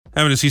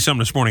Having to see something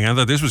this morning. I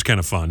thought this was kind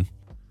of fun.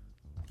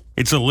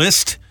 It's a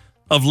list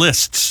of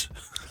lists.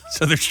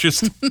 So there's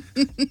just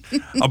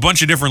a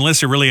bunch of different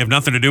lists that really have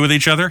nothing to do with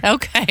each other.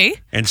 Okay.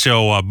 And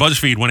so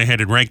BuzzFeed went ahead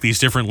and ranked these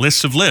different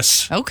lists of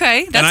lists.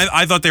 Okay. And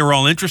I thought they were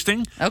all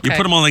interesting. Okay. You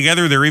put them all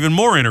together, they're even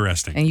more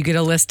interesting. And you get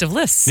a list of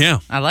lists. Yeah.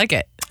 I like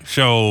it.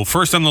 So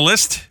first on the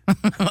list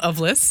Of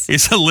lists?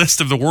 is a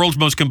list of the world's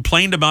most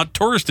complained about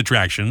tourist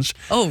attractions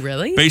Oh,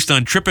 really? based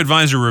on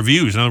TripAdvisor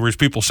reviews. In other words,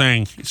 people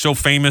saying, it's so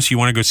famous, you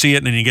want to go see it,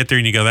 and then you get there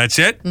and you go, that's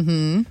it?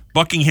 Mm-hmm.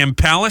 Buckingham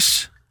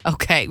Palace.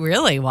 Okay,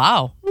 really?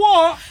 Wow.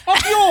 What?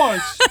 Up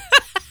yours.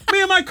 Me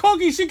and my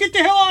cookies, so get the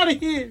hell out of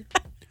here.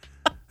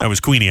 That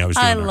was Queenie I was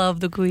doing. I there. love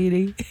the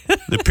Queenie.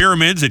 The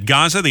pyramids at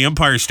Gaza, the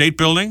Empire State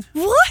Building,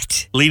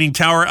 What? Leaning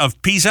Tower of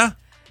Pisa,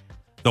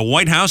 the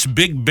White House,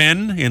 Big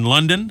Ben in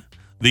London,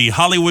 the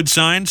Hollywood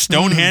sign,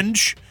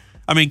 Stonehenge.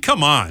 I mean,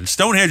 come on.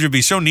 Stonehenge would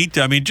be so neat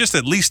to, just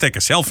at least take a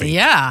selfie.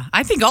 Yeah,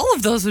 I think all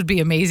of those would be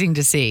amazing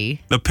to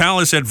see. The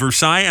Palace at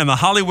Versailles and the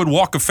Hollywood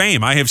Walk of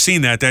Fame. I have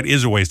seen that. That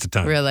is a waste of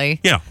time. Really?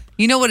 Yeah.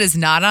 You know what is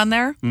not on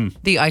there?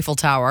 The Eiffel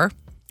Tower.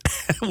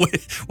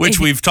 Which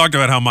we've talked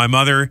about how my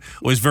mother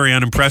was very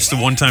unimpressed the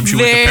one time she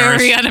went to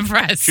Paris. Very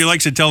unimpressed. She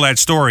likes to tell that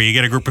story. You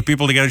get a group of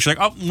people together. She's like,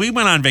 oh, we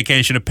went on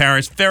vacation to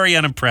Paris. Very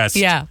unimpressed.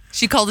 Yeah.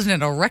 She called it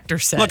an erector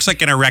set. Looks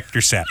like an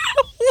erector set.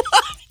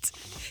 What?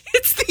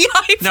 It's the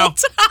Eiffel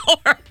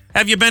Tower.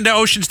 Have you been to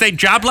Ocean State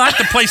Job Lot?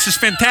 The place is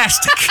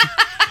fantastic.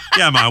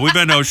 Yeah, Ma, we've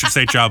been to Ocean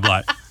State Job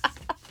Lot.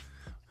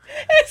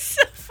 It's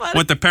so funny.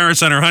 Went to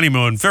Paris on her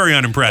honeymoon. Very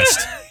unimpressed.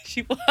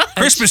 She was.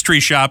 Christmas tree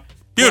shop.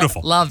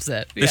 Beautiful. Loves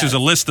it. This Yeah. is a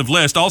list of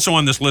lists. Also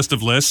on this list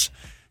of lists,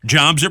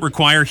 jobs that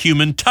require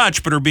human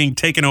touch but are being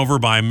taken over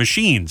by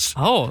machines.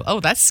 Oh,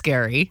 that's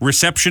scary.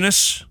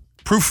 Receptionists,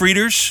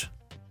 proofreaders.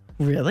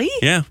 Really?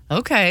 Yeah.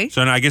 Okay.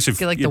 So I guess if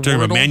Feel like you're the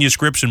talking about Wordle?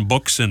 manuscripts and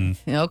books and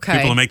Okay.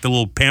 people who make the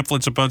little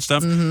pamphlets about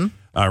stuff,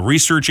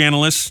 research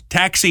analysts,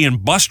 taxi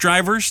and bus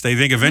drivers. They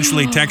think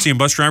eventually taxi and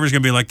bus drivers are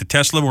going to be like the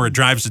Tesla where it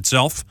drives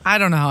itself. I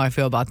don't know how I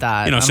feel about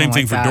that. I don't Same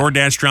thing like for that.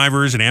 DoorDash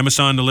drivers and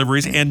Amazon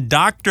deliveries and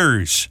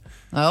doctors.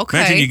 Okay.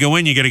 Imagine you go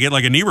in, you got to get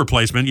like a knee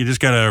replacement. You just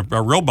got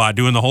a robot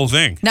doing the whole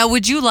thing. Now,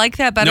 would you like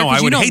that better? No, 'Cause I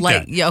you would don't hate like,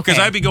 that. Yeah, okay. Because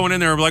I'd be going in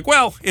there and be like,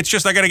 well, it's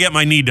just I got to get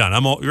my knee done.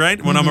 I'm old, right?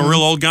 When I'm a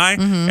real old guy.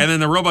 And then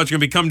the robot's going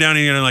to be come down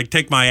and like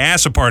take my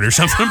ass apart or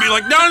something and be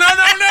like, no.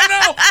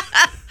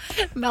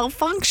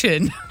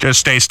 Malfunction. Just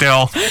stay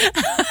still.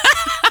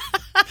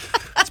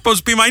 It's supposed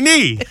to be my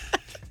knee.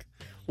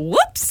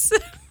 Whoops.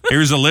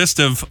 Here's a list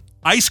of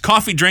iced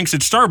coffee drinks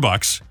at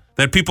Starbucks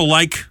that people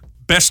like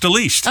best to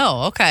least.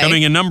 Oh, okay.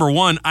 Coming in number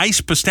 1,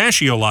 iced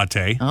pistachio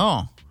latte,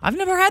 Oh, I've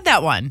never had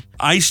that one.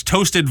 iced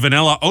toasted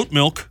vanilla oat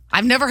milk,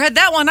 I've never had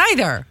that one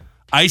either.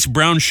 iced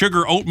brown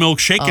sugar oat milk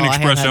shaken I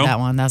have espresso, had that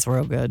one. That's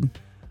real good.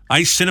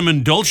 iced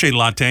cinnamon dolce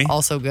latte.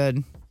 Also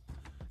good.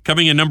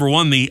 Coming in number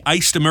 1, the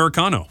iced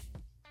Americano.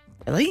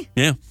 Really?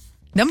 Yeah,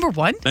 Number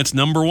one? that's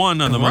number 1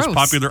 on the most Gross.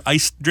 popular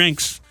iced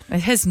drinks.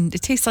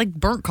 It tastes like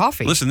burnt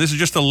coffee. Listen, this is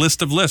just a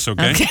list of lists,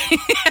 okay?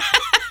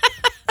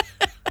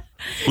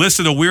 List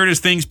of the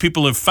weirdest things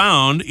people have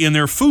found in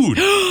their food.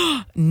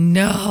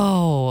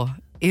 No.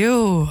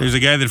 Ew. There's a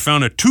guy that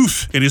found a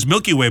tooth in his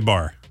Milky Way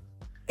bar.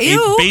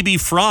 Ew. A baby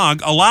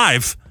frog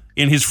alive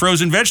in his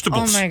frozen Oh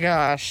vegetables. my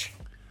gosh.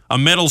 A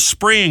metal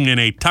spring in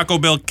a Taco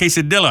Bell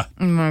quesadilla.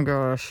 Oh my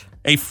gosh.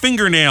 A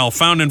fingernail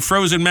found in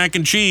frozen mac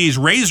and cheese.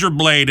 Razor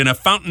blade in a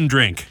fountain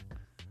drink.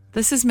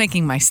 This is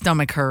making my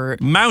stomach hurt.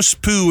 Mouse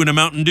poo in a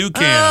Mountain Dew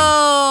can.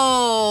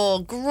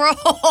 Oh, gross.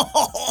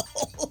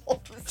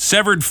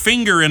 Severed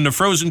finger in the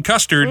frozen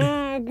custard.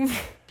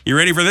 You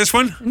ready for this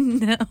one?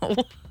 No.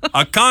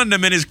 A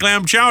condom in his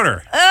clam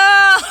chowder.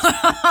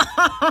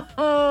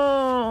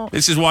 Oh.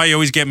 This is why you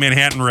always get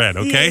Manhattan red,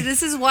 okay? Yeah,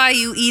 this is why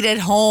you eat at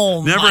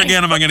home. Never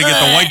again am I going to get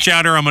the white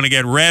chowder. I'm going to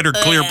get red or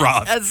clear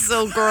broth. That's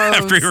so gross.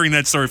 After hearing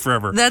that story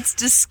forever. That's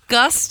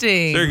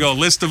disgusting. There you go,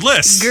 list of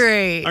lists.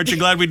 Great. Aren't you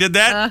glad we did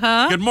that?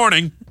 Uh-huh. Good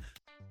morning.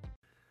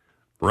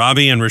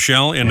 Robbie and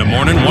Rochelle in the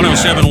morning.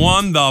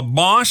 107.1 The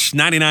Boss,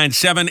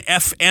 99.7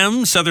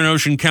 FM, Southern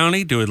Ocean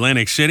County to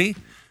Atlantic City.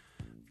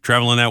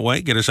 Traveling that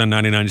way, get us on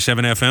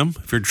 99.7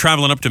 FM. If you're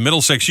traveling up to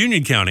Middlesex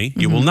Union County,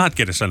 you will not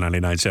get us on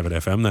 99.7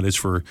 FM. That is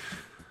for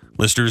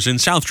listeners in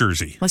South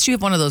Jersey. Unless you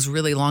have one of those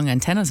really long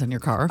antennas in your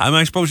car.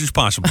 I suppose it's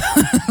possible.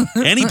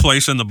 Any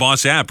place on the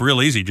Boss app,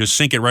 real easy. Just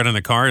sync it right in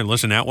the car and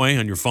listen that way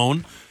on your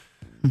phone.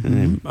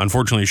 And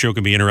unfortunately, the show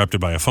can be interrupted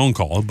by a phone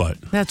call, but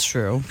That's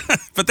true.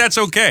 that's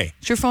okay.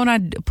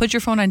 Put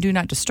your phone on Do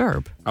Not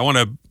Disturb. I want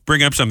to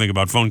bring up something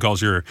about phone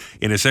calls here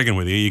in a second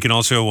with you. You can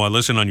also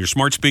listen on your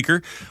smart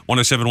speaker,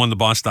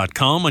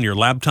 1071theboss.com, on your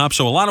laptop.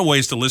 So a lot of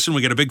ways to listen.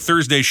 We got a big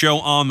Thursday show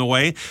on the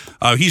way.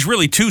 He's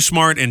really too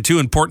smart and too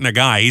important a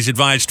guy. He's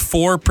advised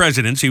 4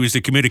 presidents. He was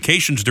the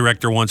communications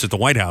director once at the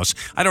White House.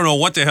 I don't know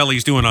what the hell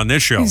he's doing on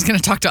this show. He's going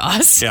to talk to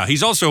us. Yeah,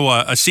 he's also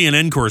a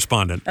CNN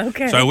correspondent.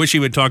 Okay. So I wish he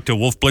would talk to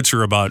Wolf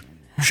Blitzer about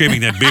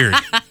shaving that beard.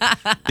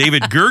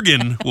 David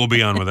Gergen will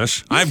be on with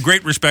us. I have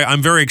great respect.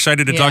 I'm very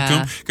excited to talk to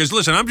him because,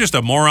 listen, I'm just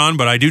a moron,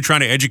 but I do try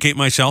to educate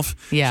myself.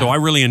 Yeah. So I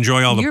really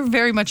enjoy all the... You're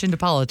very much into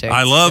politics.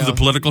 I love the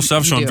political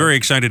stuff, so I'm do. very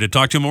excited to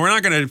talk to him. We're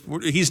not going to...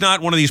 He's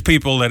not one of these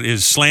people that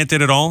is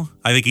slanted at all.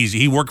 I think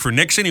he worked for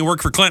Nixon. He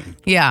worked for Clinton.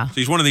 Yeah. So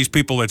he's one of these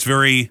people that's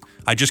very...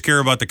 I just care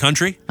about the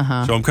country.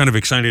 So I'm kind of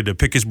excited to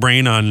pick his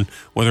brain on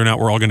whether or not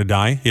we're all going to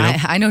die. You know?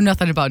 I know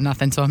nothing about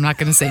nothing, so I'm not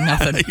going to say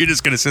nothing. You're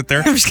just going to sit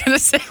there? I'm just going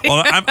to say.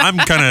 Well, I'm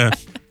kind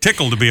of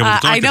tickled to be able to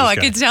talk I know. to I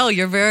this can tell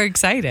you're very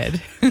excited.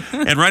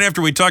 And right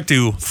after we talk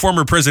to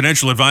former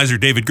presidential advisor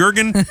David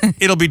Gergen,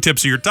 it'll be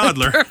Tipsy Your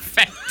Toddler.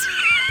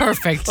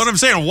 Perfect. What I'm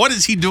saying, what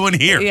is he doing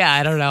here? Yeah,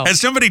 I don't know.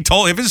 Has somebody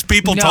told, if his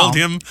people told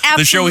him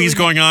the show he's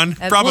going on?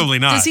 Probably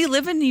not. Does he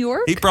live in New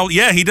York?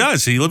 He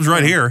does. He lives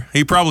right here.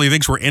 He probably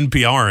thinks we're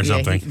NPR or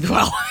something.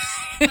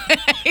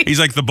 He's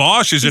like, the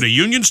boss? Is it a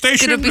union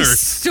station? Or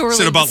is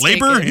it about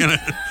labor?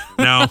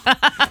 No.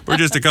 We're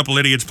just a couple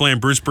idiots playing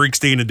Bruce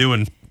Springsteen and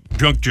doing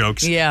drunk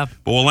jokes. Yeah.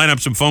 But we'll line up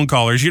some phone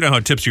callers. You know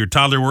how Tipsy Your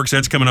Toddler works.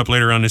 That's coming up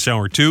later on this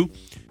hour, too.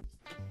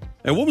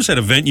 What was that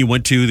event you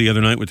went to the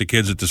other night with the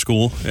kids at their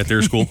school?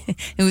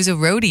 It was a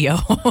rodeo.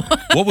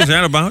 What was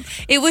that about?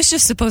 It was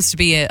just supposed to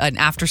be an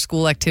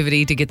after-school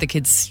activity to get the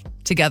kids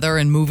together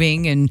and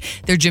moving, and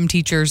their gym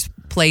teachers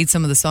played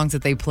some of the songs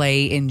that they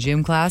play in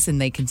gym class,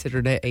 and they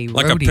considered it a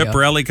like rodeo. A pep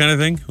rally kind of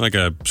thing? Like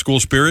a school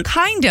spirit?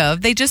 Kind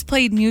of. They just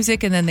played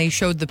music, and then they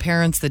showed the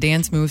parents the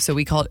dance moves, so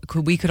we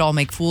could all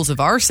make fools of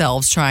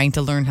ourselves trying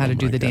to learn how to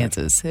do the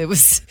dances. It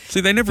was...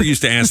 See, they never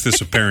used to ask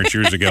this of parents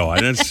years ago.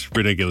 That's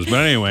ridiculous.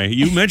 But anyway,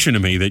 you mentioned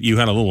to me that you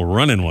had a little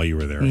run-in while you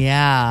were there.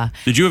 Yeah.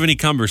 Did you have any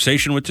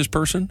conversation with this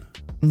person?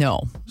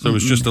 No. So it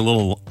was just a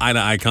little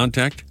eye-to-eye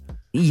contact?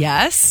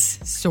 Yes,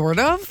 sort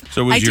of.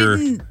 So was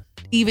didn't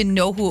even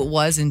know who it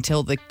was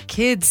until the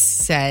kids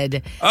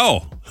said,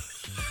 "Oh,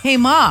 hey,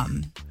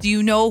 Mom, do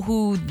you know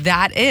who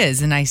that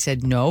is?" And I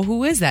said, "No,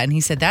 who is that?" And he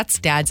said, "That's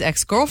Dad's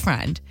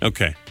ex-girlfriend."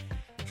 Okay.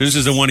 This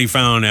is the one he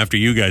found after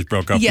you guys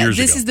broke up years ago.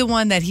 Yeah, this is the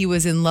one that he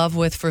was in love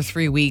with for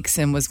 3 weeks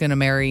and was going to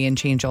marry and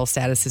change all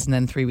statuses, and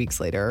then 3 weeks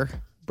later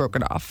broke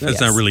it off.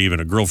 That's not really even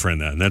a girlfriend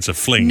then. That's a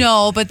fling.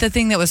 No, but the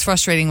thing that was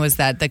frustrating was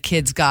that the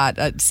kids got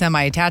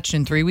semi-attached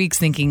in 3 weeks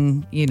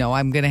thinking,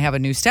 I'm going to have a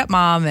new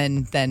stepmom,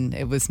 and then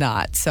it was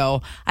not.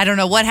 So I don't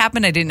know what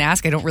happened. I didn't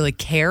ask. I don't really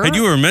care. Had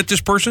you ever met this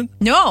person?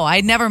 No,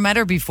 I'd never met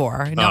her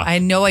before. No, I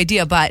had no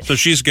idea. But so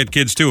she's got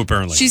kids too,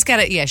 apparently. She's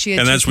got it. Yeah, she had.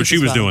 And that's what she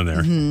was doing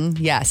there.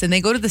 Mm-hmm, yes, and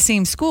they go to the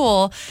same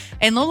school.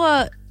 And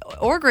Lola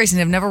or Grayson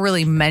have never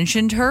really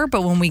mentioned her,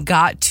 but when we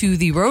got to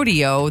the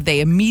rodeo, they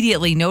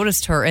immediately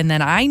noticed her. And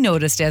then I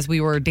noticed as we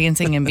were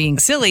dancing and being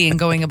silly and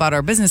going about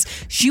our business,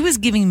 she was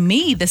giving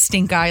me the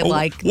stink eye.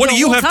 What do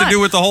you have to do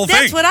with the whole thing?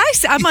 That's what I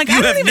said. I'm like, you I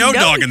don't have even no know.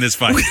 dog in this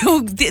fight.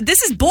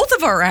 This is both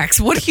of our ex.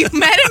 What are you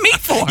mad at me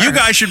for? You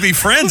guys should be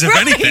friends, if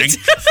Right.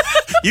 anything.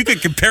 You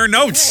could compare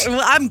notes.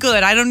 Well, I'm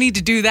good. I don't need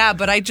to do that.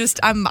 But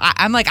I'm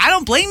like, I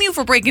don't blame you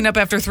for breaking up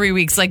after 3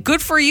 weeks. Like,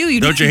 good for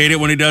you. Don't you hate it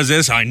when he does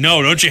this? I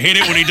know. Don't you hate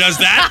it when he does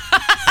that?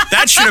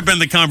 That should have been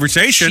the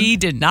conversation. She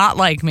did not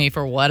like me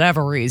for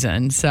whatever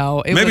reason.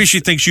 So maybe she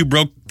thinks you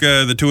broke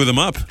the two of them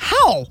up.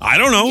 How? I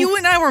don't know. You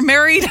and I were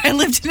married. I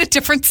lived in a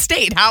different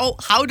state.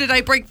 How did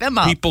I break them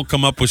up? People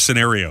come up with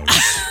scenarios.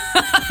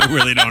 I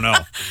really don't know.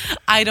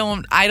 I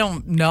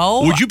don't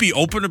know. Would you be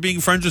open to being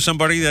friends with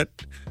somebody that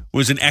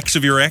was an ex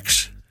of your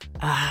ex?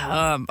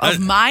 Of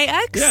my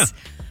ex? Yeah.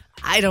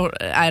 I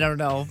don't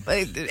know.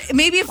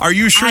 Maybe if Are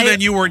you sure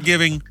then you weren't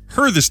giving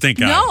her the stink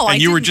eye? No, and I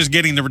you were didn't. just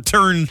getting the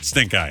return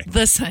stink eye.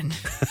 Listen,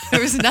 there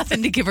was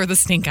nothing to give her the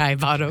stink eye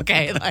about,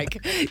 okay? Like,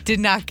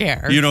 did not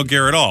care. You don't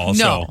care at all.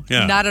 No, so,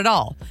 yeah. not at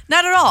all.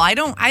 Not at all.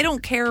 I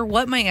don't care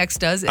what my ex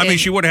does. I mean,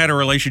 she would have had a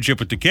relationship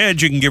with the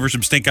kids. You can give her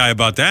some stink eye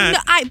about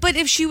that. No, but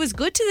if she was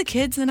good to the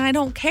kids, then I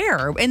don't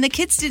care. And the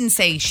kids didn't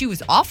say she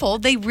was awful.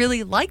 They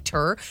really liked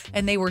her,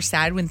 and they were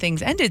sad when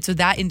things ended. So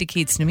that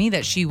indicates to me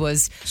that she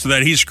was... So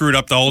that he screwed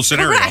up the whole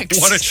scenario. Correct.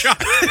 What a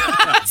shock.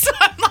 So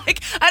I'm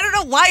like, I don't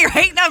know why you're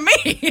hating on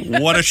me.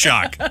 What a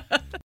shock.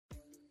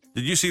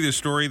 Did you see this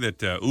story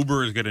that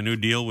Uber has got a new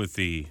deal with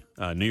the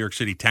New York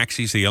City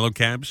taxis, the yellow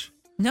cabs?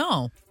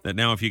 No. That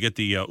now if you get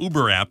the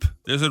Uber app,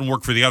 this doesn't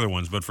work for the other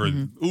ones, but for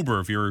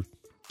Uber,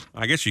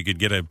 I guess you could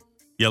get a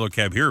yellow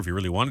cab here if you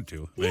really wanted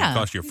to. It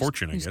cost you a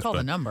fortune, I guess. Just call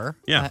the number.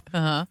 Yeah.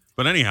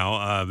 But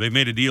anyhow, they've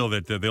made a deal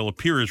that they'll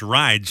appear as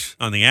rides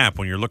on the app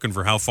when you're looking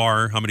for how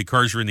many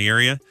cars are in the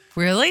area.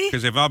 Really?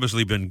 Because they've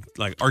obviously been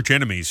like arch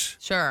enemies.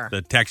 Sure.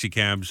 The taxi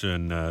cabs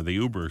and the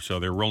Uber. So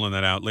they're rolling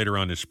that out later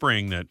on this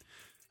spring. That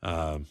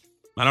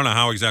I don't know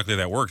how exactly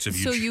that works.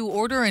 You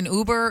order an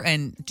Uber,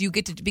 and do you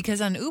get to,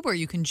 because on Uber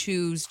you can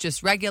choose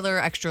just regular,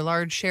 extra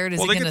large, shared?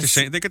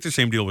 They get the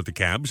same deal with the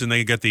cabs, and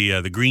they get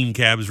the green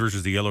cabs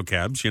versus the yellow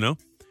cabs.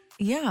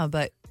 Yeah,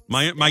 but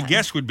my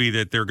guess would be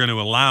that they're going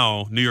to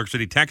allow New York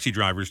City taxi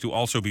drivers to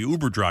also be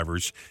Uber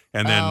drivers,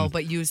 and then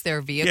but use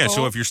their vehicle. Yeah,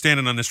 so if you're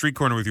standing on the street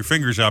corner with your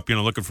fingers up,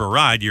 looking for a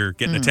ride, you're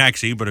getting a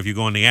taxi. But if you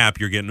go on the app,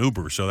 you're getting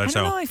Uber. So that's I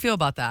don't know how I feel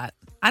about that.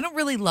 I don't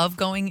really love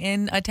going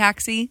in a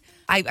taxi.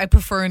 I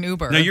prefer an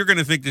Uber. Now, you're going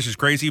to think this is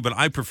crazy, but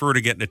I prefer to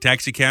get in a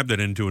taxi cab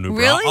than into an Uber.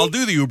 Really? I'll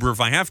do the Uber if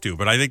I have to,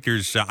 but I think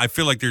I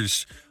feel like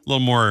there's a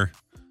little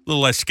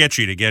less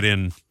sketchy to get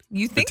in.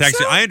 You think the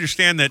taxi. so? I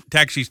understand that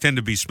taxis tend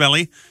to be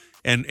smelly.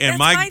 And That's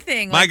my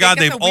thing. My Like, God,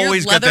 they they've got the weird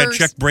always got that leathers.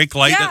 check brake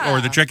light Yeah.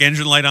 or the check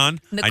engine light on.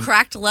 The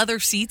cracked leather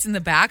seats in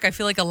the back. I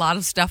feel like a lot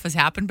of stuff has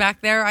happened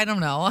back there. I don't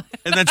know.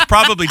 And that's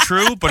probably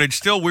true, but it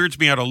still weirds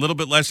me out a little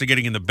bit less than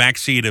getting in the back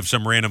seat of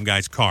some random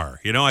guy's car.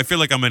 You know, I feel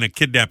like I'm in a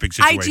kidnapping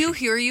situation. I do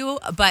hear you,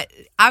 but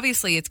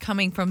obviously it's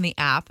coming from the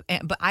app.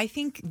 But I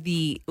think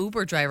the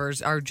Uber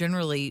drivers are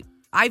generally...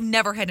 I've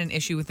never had an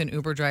issue with an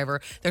Uber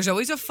driver. There's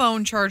always a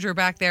phone charger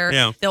back there.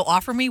 Yeah. They'll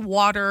offer me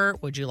water.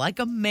 Would you like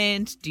a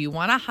mint? Do you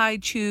want a high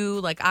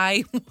chew? Like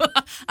I'm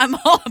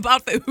all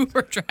about the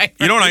Uber driver.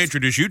 You know what I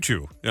introduced you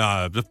to?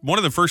 One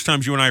of the first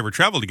times you and I ever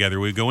traveled together,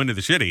 we go into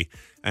the city,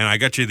 and I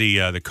got you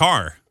the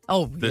car.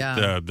 Oh,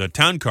 yeah. The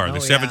town car, the yeah.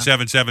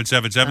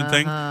 77777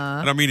 thing.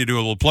 I don't mean to do a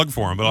little plug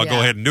for them, but I'll go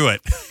ahead and do it.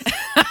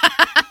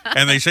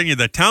 And they send you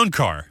the town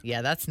car.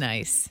 Yeah, that's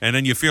nice. And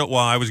then you feel,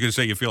 well, I was going to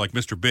say you feel like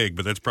Mr. Big,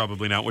 but that's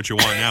probably not what you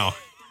want now.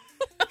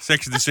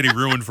 Sex of the City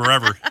ruined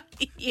forever.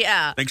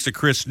 Yeah. Thanks to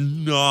Chris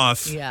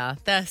Noth. Yeah,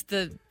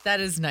 that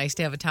is nice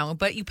to have a town,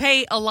 but you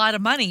pay a lot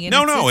of money. And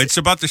No, it's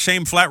about the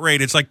same flat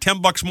rate. It's like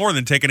 $10 more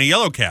than taking a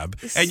yellow cab,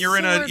 and you're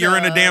in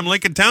a damn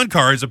Lincoln Town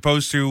car as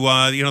opposed to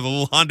the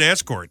little Honda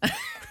Escort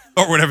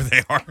or whatever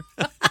they are.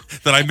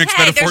 That I mixed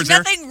metaphors there's there.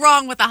 nothing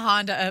wrong with a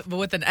Honda,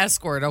 with an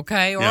Escort,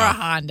 okay, or Yeah. a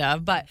Honda,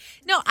 but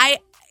no,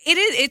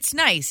 it's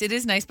nice. It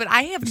is nice, but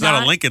I have It's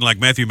not a Lincoln like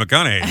Matthew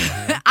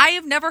McConaughey. I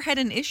have never had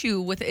an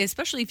issue with,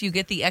 especially if you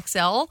get the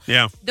XL.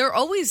 Yeah. They're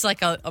always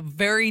like a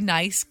very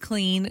nice,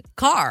 clean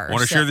car.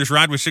 Want to share this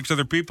ride with 6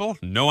 other people?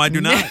 No, I do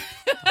not.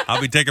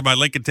 I'll be taking my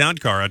Lincoln Town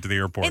car out to the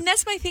airport. And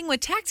that's my thing with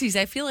taxis.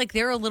 I feel like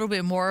they're a little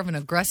bit more of an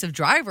aggressive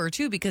driver,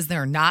 too, because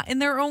they're not in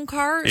their own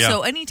car. Yeah.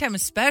 So anytime,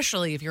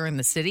 especially if you're in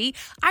the city,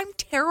 I'm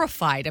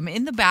terrified. I'm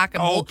in the back.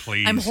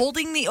 Please. I'm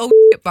holding the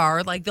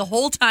bar like the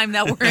whole time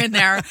that we're in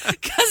there.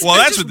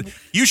 Well,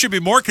 you should be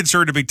more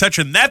concerned to be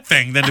touching that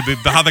thing than to be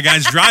how the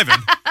guy's driving.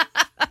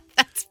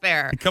 That's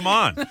fair. Come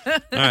on. All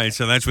right,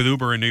 so that's with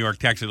Uber and New York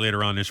Taxi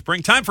later on this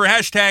spring. Time for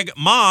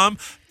 #Mom.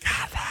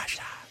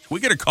 We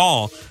get a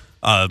call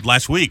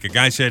last week. A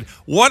guy said,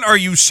 "What are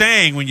you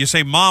saying when you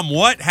say mom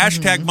what?"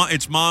 #Mom.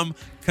 It's mom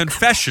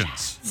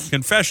confessions.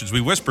 Confessions. We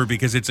whisper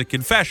because it's a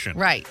confession.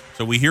 Right.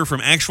 So we hear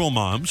from actual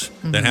moms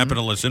that happen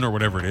to listen or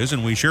whatever it is,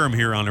 and we share them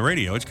here on the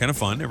radio. It's kind of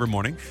fun every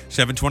morning.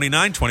 7:20,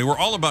 9:20. We're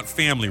all about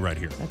family right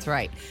here. That's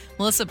right.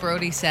 Melissa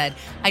Brody said,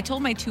 I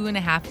told my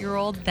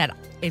 2.5-year-old that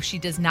if she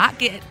does not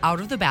get out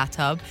of the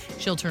bathtub,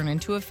 she'll turn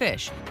into a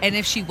fish. And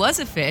if she was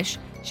a fish,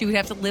 she would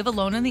have to live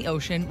alone in the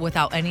ocean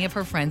without any of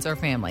her friends or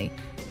family.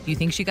 Do you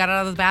think she got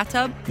out of the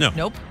bathtub? No.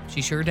 Nope.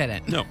 She sure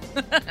didn't. No.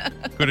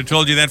 Could have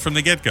told you that from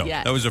the get-go.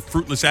 Yes. That was a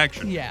fruitless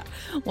action. Yeah.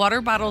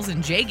 Water Bottles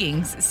and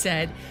Jeggings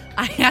said,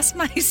 I asked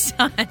my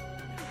son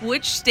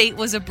which state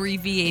was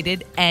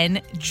abbreviated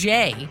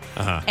NJ.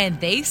 And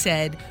they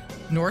said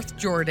North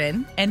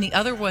Jordan. And the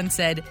other one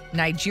said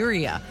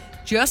Nigeria.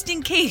 Just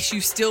in case you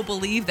still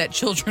believe that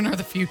children are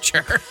the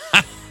future.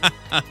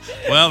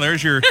 Well,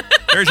 there's your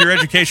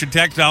education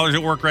tax dollars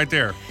at work right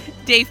there.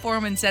 Dave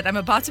Foreman said, I'm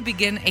about to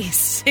begin a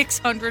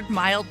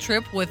 600-mile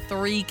trip with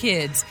 3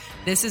 kids.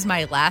 This is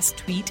my last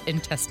tweet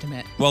and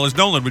testament. Well, as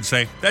Nolan would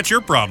say, that's your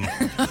problem.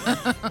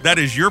 That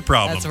is your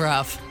problem. That's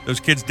rough.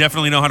 Those kids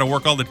definitely know how to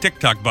work all the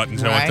TikTok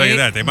buttons. I will tell you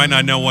that. They might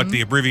not know what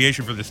the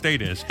abbreviation for the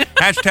state is.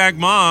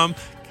 #Mom.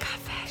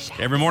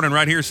 Every morning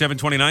right here,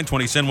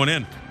 72920. Send one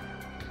in.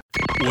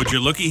 Would you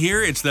looky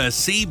here? It's the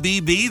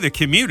CBB, the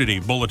Community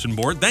Bulletin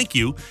Board. Thank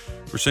you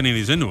for sending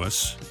these in to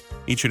us.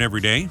 Each and every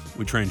day,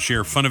 we try and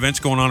share fun events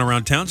going on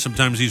around town.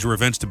 Sometimes these are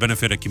events to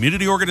benefit a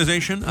community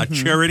organization, a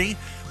charity.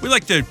 We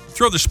like to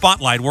throw the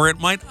spotlight where it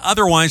might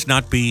otherwise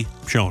not be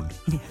shown.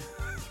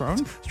 I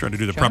was trying to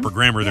do the proper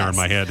grammar there in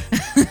my head.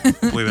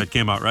 Hopefully that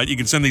came out right. You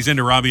can send these in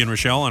to Robbie and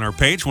Rochelle on our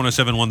page,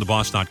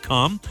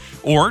 1071theboss.com,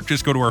 or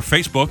just go to our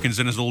Facebook and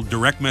send us a little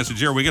direct message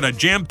here. We got a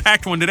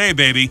jam-packed one today,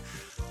 baby.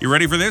 You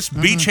ready for this?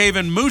 Beach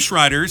Haven Moose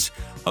Riders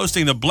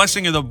hosting the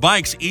Blessing of the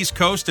Bikes East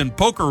Coast and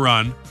Poker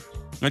Run.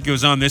 That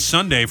goes on this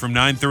Sunday from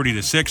 9:30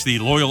 to 6, the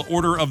Loyal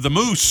Order of the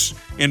Moose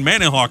in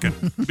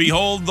Manahawkin.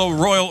 Behold the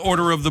Royal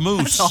Order of the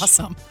Moose. That's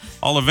awesome.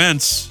 All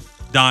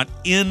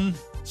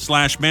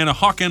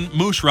events.in/Manahawkin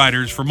Moose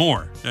Riders for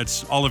more.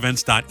 That's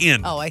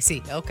allevents.in. Oh, I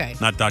see. Okay.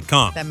 Not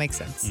 .com. That makes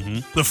sense.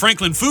 The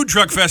Franklin Food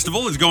Truck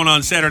Festival is going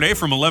on Saturday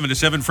from 11 to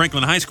 7,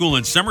 Franklin High School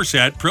in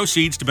Somerset.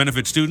 Proceeds to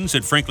benefit students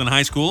at Franklin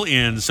High School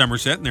in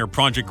Somerset and their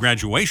project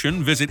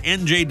graduation. Visit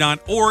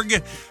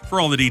nj.org for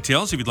all the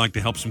details if you'd like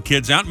to help some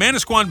kids out.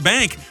 Manasquan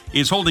Bank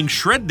is holding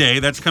Shred Day.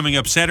 That's coming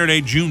up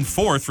Saturday, June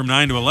 4th from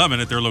 9 to 11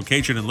 at their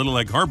location in Little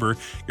Egg Harbor.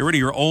 Get rid of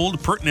your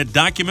old pertinent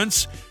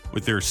documents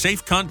with their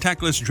safe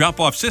contactless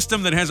drop-off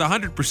system that has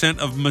 100%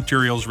 of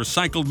materials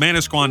recycled.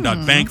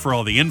 Manasquan.bank for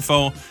all the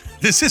info.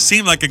 Does this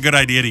seem like a good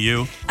idea to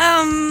you?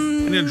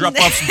 I'm going to drop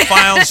off some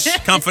files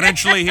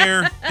confidentially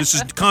here. This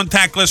is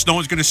contactless. No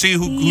one's going to see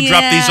who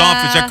dropped these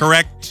off. Is that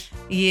correct?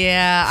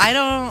 Yeah, I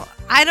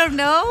don't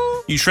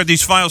know. You shred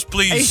these files,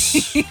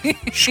 please.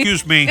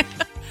 Excuse me.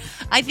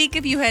 I think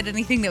if you had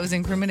anything that was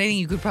incriminating,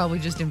 you could probably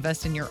just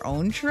invest in your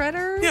own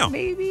shredder. Yeah,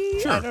 maybe.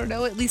 sure. I don't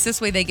know. At least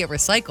this way they get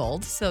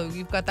recycled. So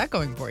you've got that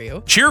going for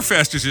you.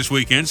 Cheerfest is this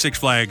weekend, Six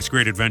Flags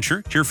Great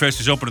Adventure. Cheerfest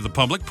is open to the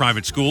public,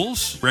 private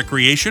schools,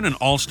 recreation, and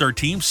all-star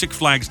teams.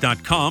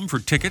 SixFlags.com for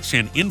tickets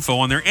and info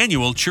on their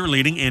annual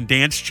cheerleading and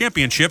dance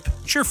championship,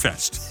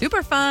 Cheerfest.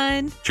 Super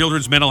fun.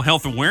 Children's Mental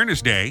Health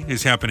Awareness Day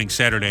is happening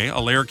Saturday,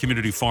 Allaire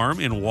Community Farm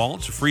in Wall.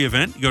 It's a free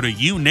event. Go to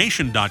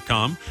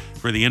unation.com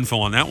for the info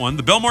on that one.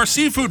 The Belmar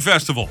Seafood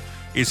Festival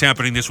is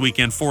happening this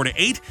weekend, 4 to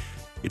 8.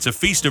 It's a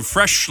feast of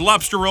fresh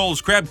lobster rolls,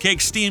 crab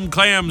cakes, steamed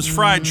clams,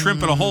 fried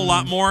shrimp, and a whole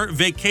lot more.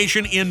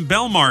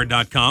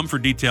 Vacationinbelmar.com for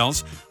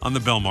details on the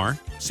Belmar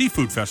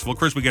Seafood Festival. Of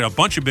course, we get a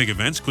bunch of big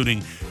events,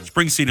 including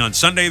Springsteen on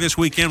Sunday this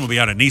weekend. We'll be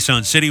out at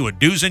Nissan City with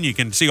Doozen. You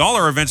can see all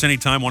our events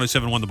anytime,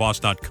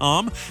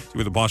 1071theboss.com. See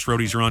where the Boss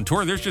Roadies are on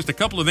tour. There's just a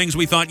couple of things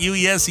we thought you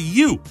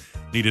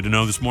needed to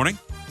know this morning.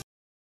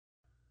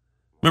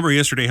 Remember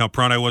yesterday how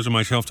proud I was of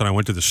myself that I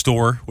went to the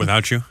store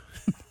without you?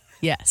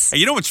 Yes. Hey,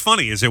 you know what's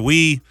funny is that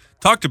we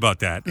talked about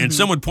that, and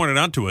someone pointed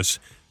out to us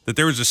that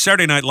there was a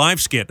Saturday Night Live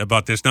skit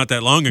about this not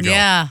that long ago.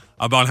 Yeah.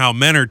 About how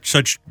men are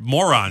such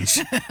morons.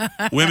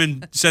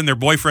 Women send their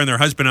boyfriend, their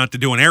husband out to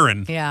do an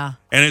errand. Yeah.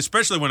 And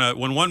especially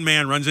when one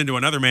man runs into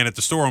another man at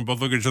the store and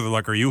both look at each other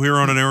like, are you here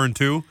on an errand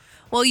too?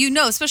 Well,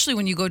 especially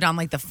when you go down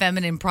like the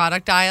feminine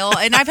product aisle.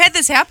 And I've had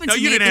this happen to me.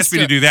 No, you didn't ask me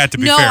store. to do that, to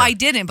be fair. fair. No, I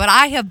didn't. But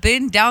I have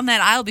been down that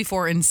aisle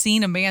before and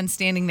seen a man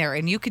standing there.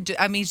 And you could,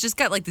 he's just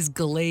got like this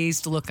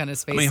glazed look on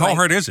his face. I mean, how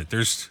hard is it?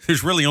 There's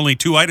really only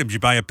two items.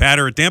 You buy a pad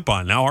or a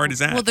tampon. How hard is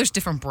that? Well, there's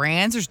different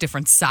brands. There's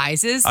different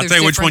sizes. I'll tell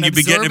you which one you'd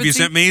be getting if you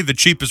sent me, the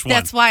cheapest one.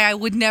 That's why I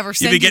would never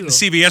send you. You'd be getting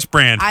CVS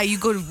brand.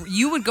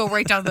 You would go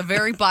right down to the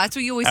very bottom. That's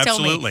what you always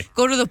Absolutely. tell me.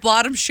 Go to the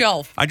bottom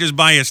shelf. I just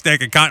buy a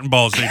stack of cotton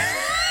balls and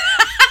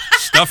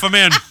stuff them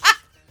in.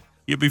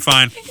 You'll be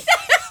fine.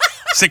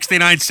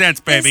 69 cents,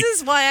 baby. This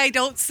is why I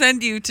don't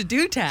send you to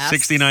do tasks.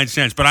 69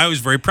 cents. But I was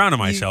very proud of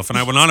myself, and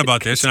I went on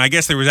about this, and I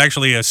guess there was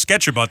actually a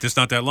sketch about this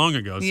not that long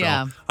ago. So,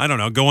 yeah. I don't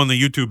know. Go on the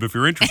YouTube if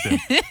you're interested.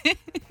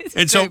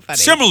 And so, funny.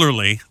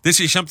 Similarly, this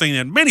is something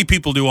that many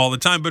people do all the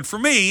time, but for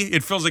me,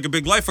 it feels like a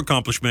big life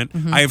accomplishment.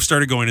 I have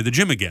started going to the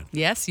gym again.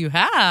 Yes, you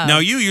have. Now,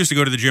 you used to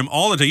go to the gym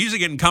all the time. You used to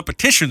get in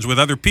competitions with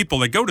other people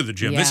that go to the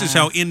gym. Yeah. This is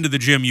how into the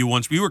gym you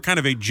were kind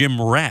of a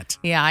gym rat.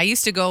 Yeah, I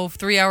used to go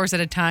 3 hours at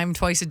a time,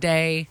 twice a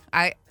day.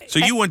 So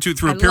you went through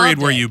a I period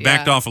loved where it, you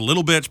backed yeah. off a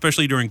little bit,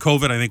 especially during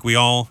COVID. I think we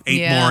all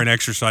ate more and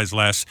exercised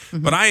less.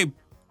 But I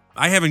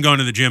haven't gone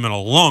to the gym in a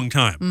long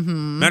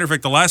time. Matter of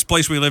fact, the last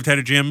place we lived had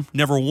a gym.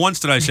 Never once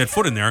did I set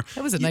foot in there.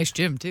 That was a nice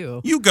gym,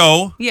 too. You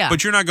go, Yeah.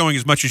 but you're not going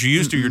as much as you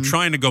used to. You're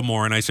trying to go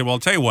more. And I said, well, I'll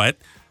tell you what,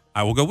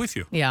 I will go with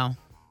you. Yeah.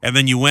 And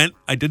then you went.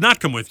 I did not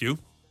come with you.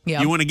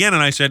 Yeah. You went again,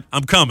 and I said,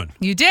 I'm coming.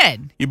 You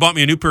did. You bought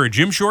me a new pair of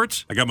gym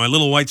shorts. I got my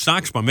little white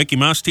socks, my Mickey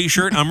Mouse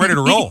T-shirt. I'm ready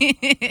to roll.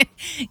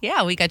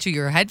 Yeah, we got you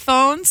your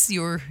headphones.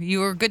 You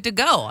were good to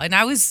go. And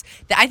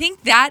I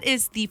think that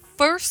is the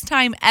first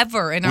time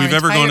ever in our We've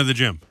ever gone to the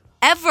gym.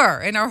 Ever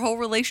in our whole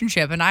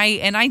relationship. And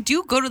I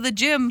do go to the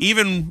gym.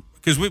 Even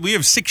because we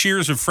have 6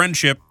 years of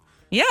friendship,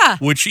 Yeah.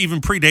 which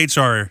even predates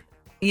our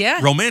Yeah.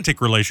 romantic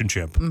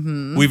relationship.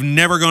 We've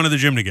never gone to the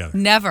gym together.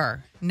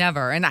 Never.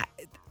 And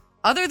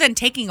other than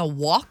taking a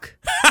walk,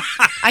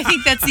 I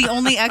think that's the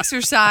only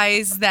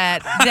exercise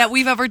that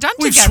we've ever done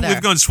together.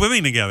 We've gone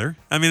swimming together.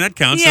 I mean, that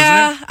counts,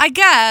 yeah, doesn't it? I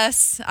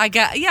guess.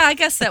 I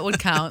guess that would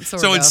count.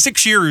 Sort So of. in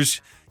 6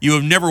 years, you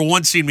have never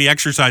once seen me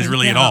exercise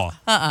really at all.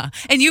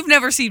 And you've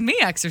never seen me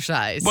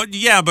exercise. But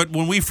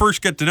when we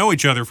first got to know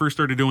each other, first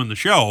started doing the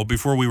show,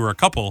 before we were a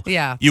couple,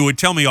 Yeah. you would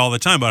tell me all the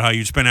time about how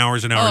you'd spend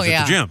hours and hours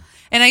at the gym.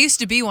 And I used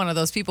to be one of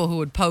those people who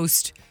would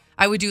post.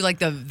 I would do like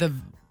the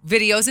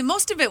videos, and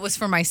most of it was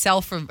for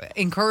myself, for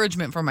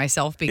encouragement for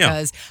myself,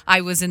 because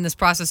I was in this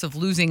process of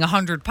losing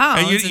 100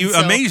 pounds. And you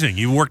amazing.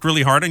 You worked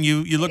really hard, and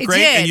you look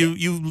great, and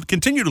you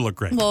continue to look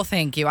great. Well,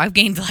 thank you. I've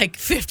gained like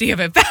 50 of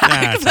it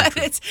back, but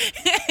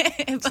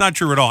it's not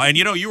true at all. And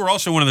you were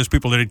also one of those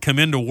people that had come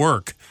into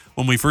work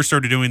when we first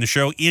started doing the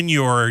show in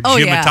your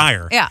gym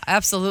attire. Yeah,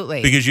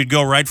 absolutely. Because you'd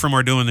go right from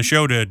our doing the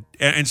show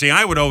and see,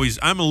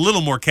 I'm a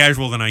little more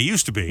casual than I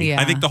used to be. Yeah.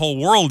 I think the whole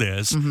world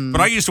is. But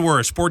I used to wear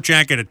a sport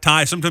jacket, a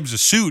tie, sometimes a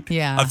suit,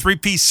 Yeah. a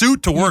 3-piece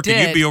suit to work,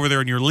 and you'd be over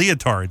there in your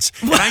leotards.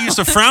 And I used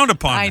to frown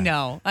upon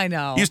that. I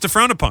know. You used to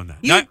frown upon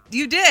that.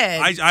 You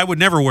did. I would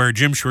never wear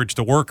gym shorts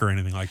to work or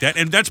anything like that.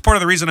 And that's part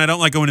of the reason I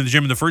don't like going to the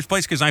gym in the first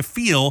place, because I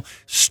feel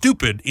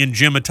stupid in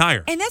gym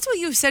attire. And that's what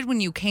you said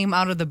when you came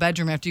out of the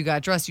bedroom after you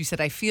got dressed. You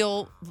said, I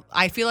feel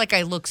like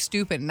I look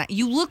stupid. And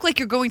you look like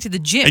you're going to the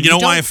gym. And you know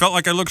why I felt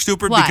like I looked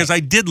stupid? Why? Because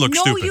I did look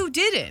stupid. No, you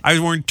didn't. I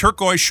was wearing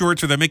turquoise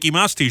shorts with a Mickey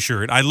Mouse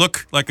T-shirt. I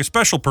look like a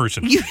special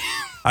person.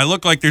 I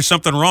look like there's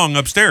something wrong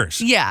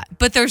upstairs. Yeah,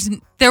 but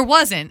there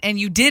wasn't, and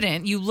you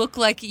didn't. You look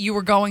like you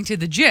were going to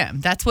the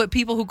gym. That's what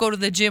people who go to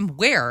the gym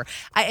wear.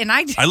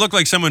 I look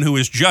like someone who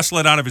is just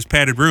let out of his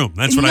padded room.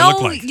 That's what I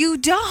look like. No, you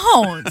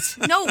don't.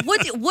 No,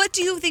 what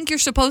do you think you're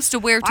supposed to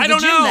wear to the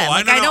gym then?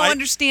 I don't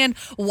understand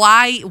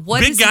why.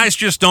 Big guys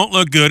just don't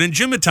look good in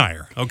gym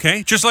attire,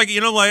 okay? Just like,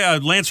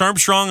 Lance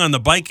Armstrong on the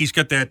bike, he's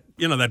got that,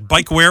 that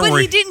bike wear.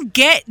 But he didn't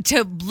get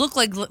to look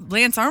like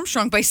Lance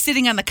Armstrong by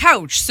sitting on the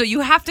couch. So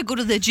you have to go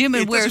to the gym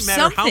and wear something. It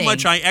doesn't matter how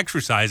much I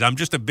exercise. I'm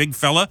just a big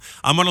fella.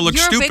 I'm going to look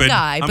You're stupid. A big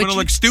guy, I'm going to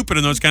look stupid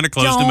in those kind of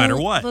clothes no matter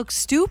what. Look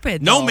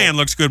stupid. No man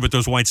looks good with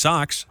those white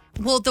socks.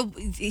 Well,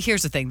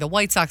 here's the thing. The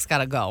white socks got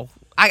to go.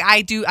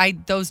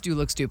 Those do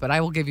look stupid.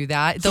 I will give you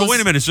that. So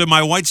wait a minute. So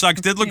my white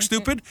socks did look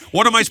stupid?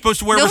 What am I supposed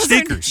to wear with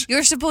sneakers?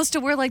 You're supposed to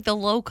wear like the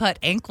low-cut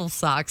ankle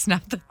socks,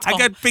 not the tall. I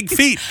got big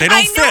feet. They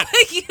don't fit. I know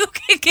you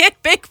can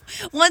get big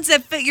ones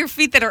that fit your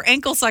feet that are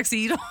ankle socks that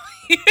you don't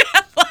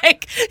have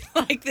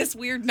like this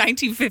weird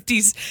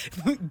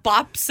 1950s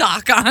bop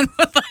sock on.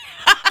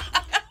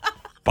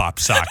 Bop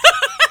sock.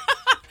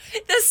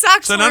 The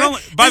socks so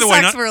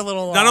were a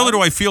little not only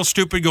do I feel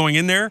stupid going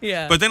in there,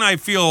 but then I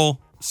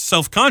feel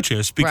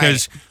self-conscious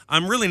because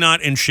I'm really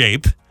not in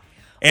shape.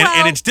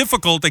 And it's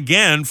difficult,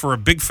 again, for a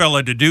big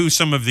fella to do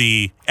some of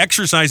the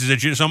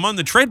exercises so I'm on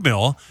the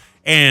treadmill,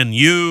 and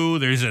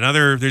there's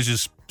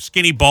this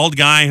skinny, bald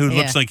guy who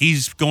looks like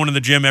he's going to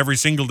the gym every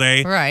single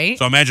day. Right.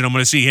 So imagine I'm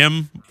going to see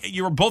him.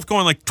 You were both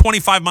going like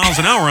 25 miles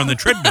an hour on the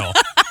treadmill,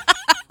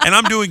 and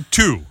I'm doing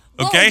 2.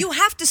 Okay. Well, you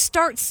have to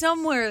start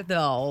somewhere,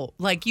 though.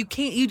 Like, you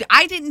can't.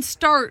 I didn't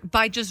start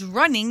by just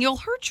running. You'll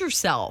hurt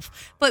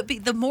yourself. But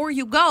the more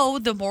you go,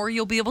 the more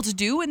you'll be able to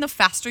do, and the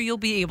faster you'll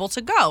be able to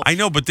go. I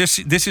know, but this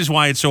is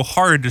why it's so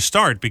hard to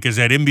start, because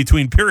that in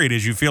between period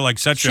is you feel like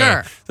such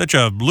a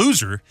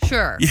loser.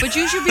 Sure, but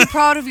you should be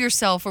proud of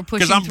yourself for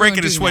pushing. Because I'm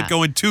breaking a sweat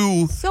going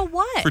 2. So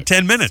what? For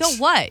 10 minutes.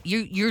 So what?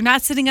 You're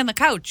not sitting on the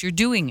couch. You're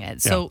doing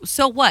it. So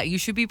what? You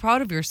should be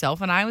proud of yourself,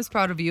 and I was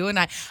proud of you, and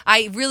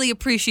I really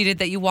appreciated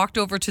that you walked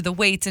over to the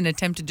weights and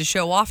attempted to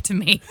show off to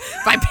me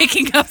by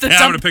picking up the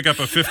I'm going to pick up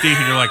a 15,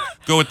 and you're like,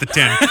 go with the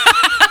 10.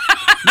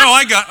 No,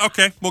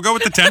 we'll go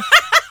with the 10.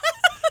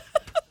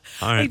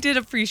 All right. I did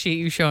appreciate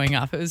you showing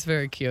off. It was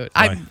very cute.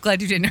 I'm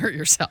glad you didn't hurt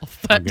yourself.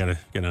 But I'm going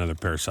to get another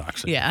pair of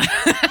socks. Yeah.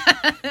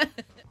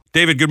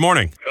 David, good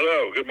morning.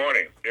 Hello, good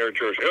morning. Here in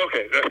Jersey.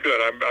 Okay, that's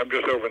good. I'm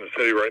just over in the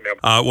city right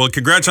now. Well,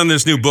 congrats on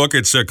this new book.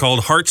 It's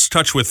called Hearts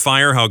Touch with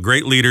Fire, How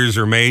Great Leaders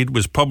Are Made. It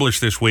was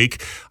published this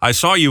week. I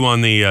saw you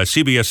on the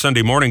CBS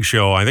Sunday Morning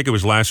Show, I think it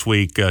was last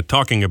week,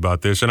 talking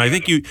about this. And I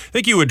think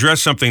you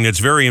addressed something that's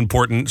very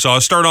important. So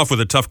I'll start off with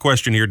a tough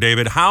question here,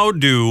 David. How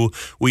do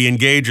we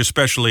engage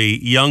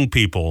especially young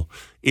people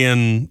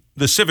in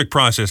the civic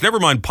process? Never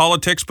mind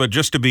politics, but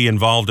just to be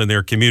involved in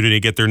their community,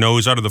 get their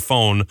nose out of the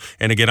phone,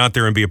 and to get out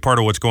there and be a part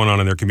of what's going on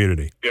in their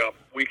community. Yeah,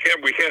 we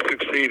can't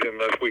succeed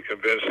unless we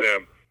convince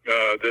them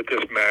that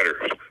this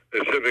matters,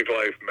 that civic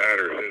life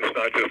matters. It's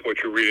not just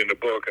what you read in the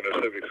book in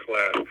a civics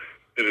class.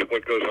 It is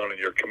what goes on in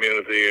your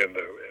community and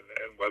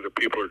whether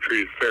people are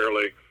treated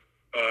fairly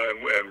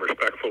and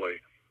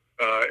respectfully.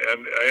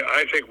 And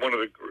I think one of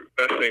the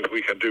best things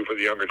we can do for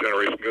the younger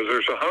generation, because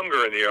there's a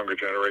hunger in the younger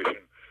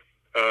generation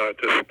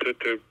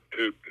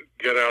to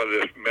get out of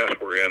this mess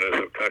we're in as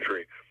a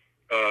country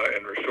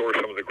and restore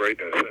some of the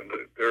greatness. And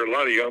there are a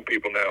lot of young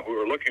people now who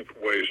are looking for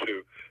ways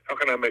to, how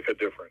can I make a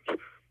difference?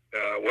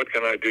 What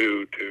can I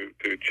do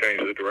to change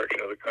the direction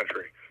of the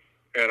country?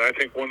 And I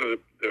think one of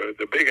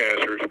the big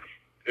answers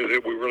is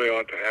that we really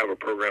ought to have a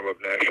program of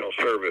national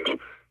service.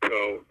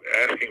 So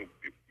asking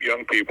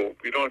young people,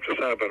 you don't have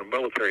to sign up in a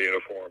military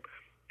uniform.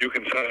 You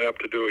can sign up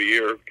to do a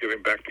year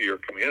giving back to your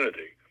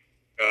community.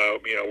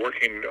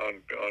 Working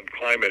on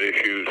climate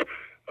issues,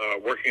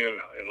 working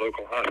in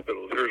local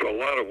hospitals. There's a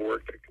lot of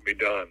work that can be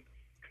done.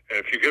 And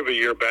if you give a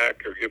year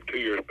back or give 2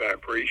 years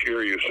back for each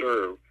year you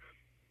serve,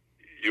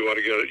 you ought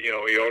to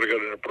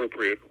get an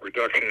appropriate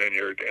reduction in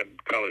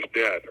college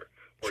debt,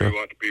 or you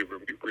ought to be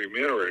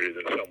remunerated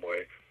in some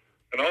way.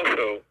 And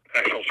also,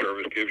 national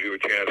service gives you a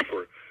chance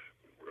for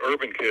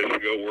urban kids to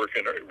go work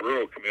in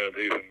rural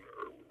communities and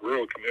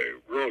rural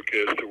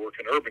kids to work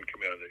in urban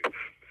communities.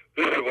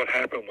 This is what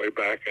happened way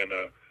back in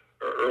the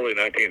early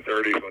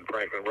 1930s when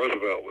Franklin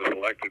Roosevelt was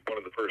elected. One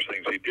of the first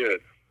things he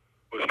did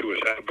was to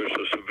establish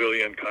a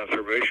civilian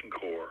conservation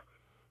corps.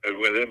 And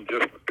within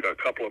just a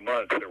couple of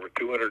months, there were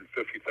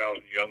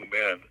 250,000 young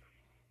men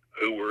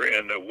who were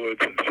in the woods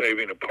and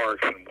saving the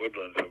parks and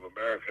woodlands of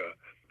America.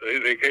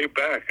 They gave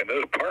back, and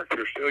those parks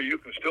are still, you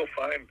can still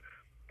find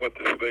what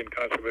the Civilian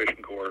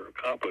Conservation Corps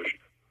accomplished.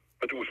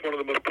 But it was one of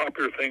the most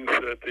popular things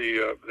that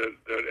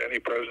any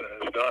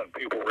president has done.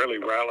 People really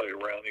rallied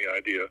around the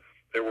idea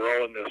that we're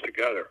all in this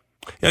together.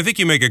 Yeah, I think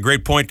you make a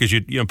great point because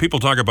you know people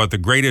talk about the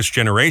greatest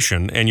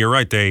generation, and you're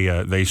right.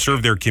 They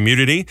served their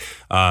community,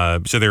 so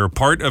they were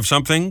part of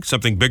something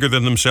bigger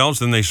than themselves.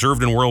 Then they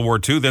served in World War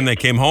II. Then they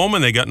came home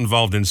and they got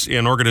involved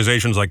in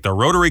organizations like the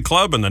Rotary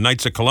Club and the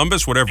Knights of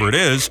Columbus, whatever it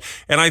is.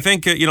 And I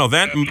think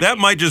that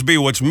might just be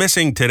what's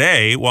missing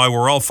today, while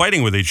we're all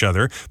fighting with each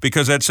other,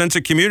 because that sense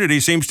of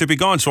community seems to be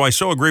gone. So I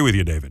so agree with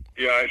you, David.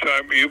 Yeah,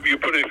 you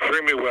put it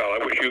extremely well.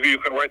 I wish you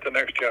can write the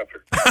next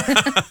chapter.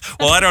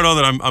 Well, I don't know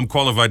that I'm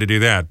qualified to do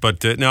that,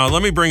 but now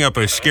let me bring up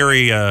a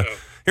scary.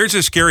 Here's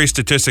a scary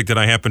statistic that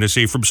I happen to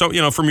see from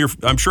your,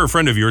 I'm sure a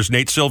friend of yours,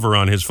 Nate Silver,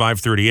 on his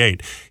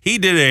 538. He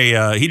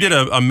did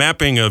a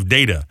mapping of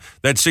data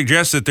that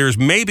suggests that there's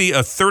maybe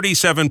a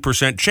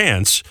 37%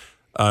 chance,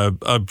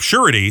 of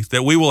surety,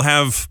 that we will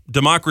have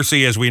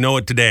democracy as we know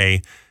it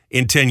today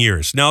in 10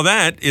 years. Now,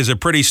 that is a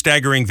pretty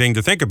staggering thing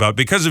to think about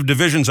because of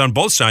divisions on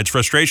both sides,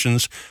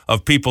 frustrations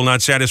of people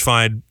not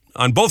satisfied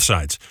on both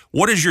sides.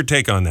 What is your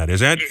take on that? Is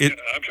that it?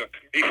 I'm sorry.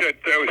 He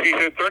said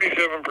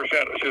 37%.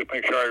 Let's just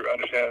make sure I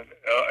understand,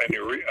 and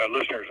your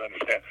listeners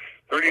understand.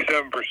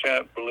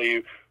 37%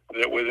 believe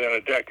that within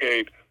a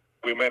decade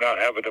we may not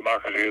have a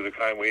democracy of the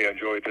kind we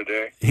enjoy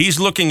today. He's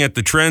looking at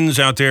the trends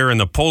out there and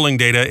the polling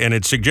data, and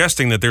it's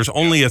suggesting that there's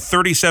only a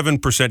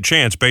 37%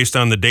 chance, based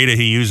on the data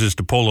he uses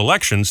to poll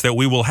elections, that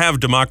we will have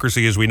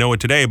democracy as we know it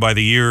today by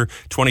the year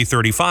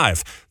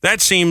 2035. That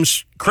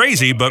seems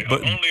crazy, but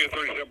only a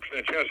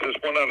 37% chance.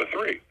 That's 1 out of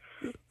 3.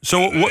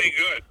 So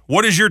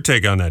what is your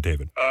take on that,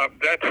 David?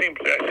 That seems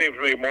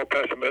to me more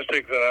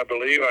pessimistic than I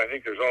believe. I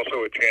think there's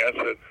also a chance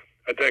that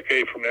a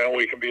decade from now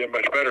we can be in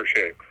much better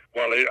shape.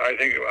 Well, I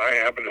think I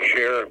happen to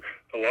share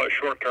the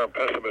short-term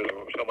pessimism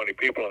of so many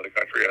people in the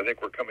country. I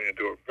think we're coming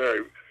into a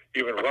very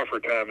even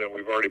rougher time than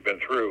we've already been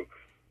through.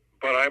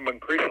 But I'm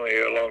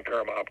increasingly a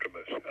long-term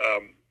optimist.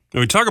 When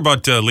we talk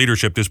about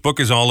leadership, this book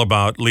is all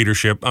about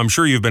leadership. I'm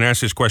sure you've been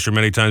asked this question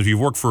many times. You've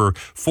worked for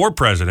 4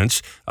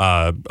 presidents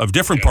of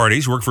different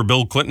parties. You worked for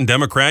Bill Clinton,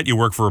 Democrat. You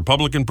worked for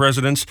Republican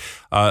presidents.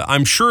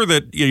 I'm sure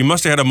that you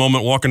must have had a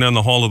moment walking down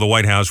the hall of the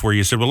White House where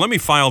you said, well, let me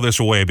file this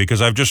away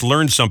because I've just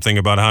learned something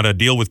about how to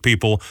deal with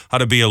people, how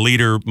to be a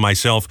leader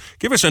myself.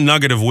 Give us a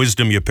nugget of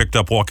wisdom you picked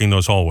up walking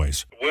those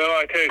hallways. Well,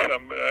 I tell you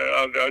something.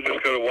 I'll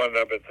just go to one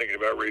that I've been thinking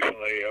about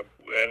recently.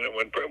 And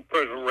when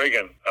President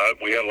Reagan,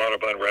 we had a lot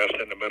of unrest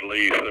in the Middle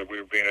East. We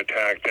were being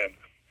attacked,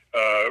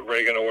 and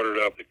Reagan ordered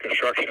up the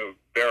construction of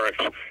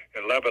barracks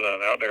in Lebanon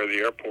out near the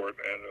airport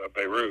in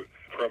Beirut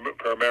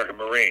for American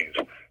Marines.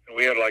 And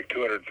we had like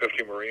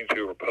 250 Marines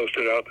who were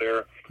posted out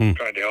there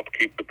trying to help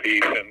keep the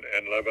peace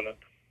in Lebanon.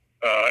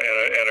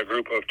 And a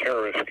group of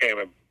terrorists came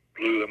and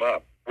blew them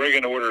up.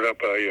 Reagan ordered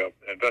up an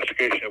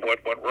investigation of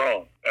what went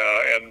wrong.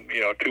 And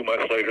 2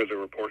 months later, the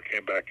report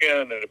came back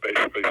in, and it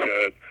basically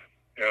said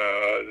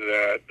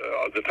that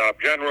the top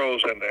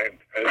generals and they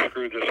had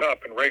screwed this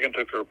up. And Reagan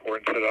took the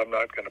report and said, I'm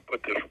not going to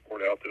put this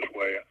report out this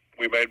way.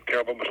 We made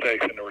terrible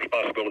mistakes, and the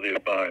responsibility is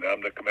mine.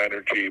 I'm the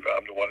commander-in-chief.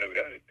 I'm the one who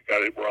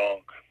got it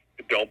wrong.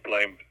 Don't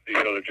blame these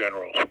other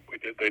generals.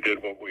 They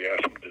did what we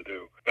asked them to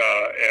do.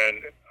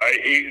 And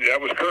that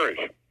was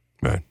courage.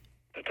 Right.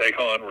 To take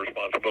on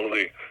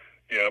responsibility.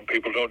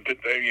 People don't, just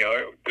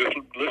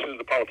listen to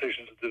the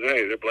politicians of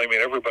today. They're blaming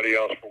everybody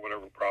else for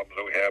whatever problems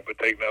that we have, but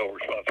take no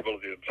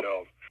responsibility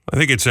themselves. I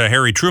think it's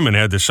Harry Truman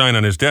had this sign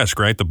on his desk,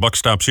 right? The buck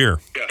stops here.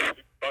 Yes,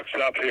 buck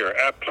stops here.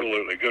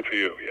 Absolutely. Good for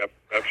you. Yep,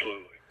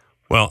 absolutely.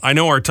 Well, I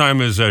know our time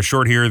is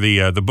short here.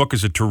 The book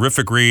is a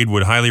terrific read.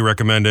 Would highly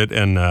recommend it.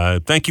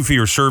 And thank you for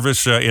your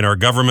service in our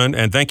government,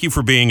 and thank you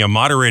for being a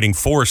moderating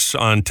force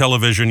on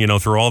television.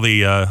 Through all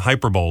the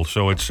hyperbole.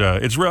 So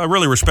I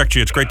really respect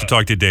you. It's great to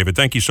talk to you, David.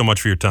 Thank you so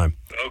much for your time.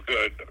 Oh,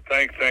 good.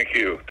 Thank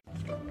you.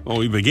 Well,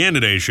 we began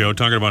today's show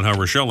talking about how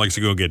Rochelle likes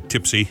to go get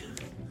tipsy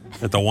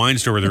at the wine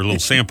store with their little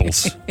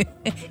samples.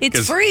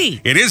 It's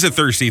free. It is a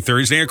Thirsty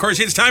Thursday. And of course,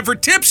 it's time for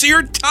Tipsy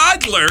or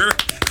Toddler.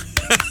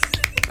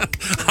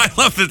 I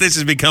love that this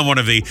has become one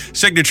of the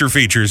signature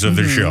features of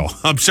the show.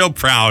 I'm so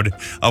proud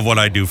of what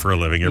I do for a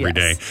living every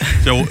day.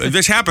 So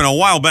this happened a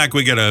while back.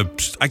 I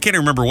can't even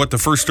remember what the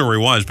first story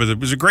was, but it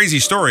was a crazy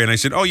story. And I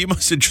said, oh, you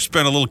must have just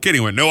been a little kid.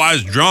 He went, no, I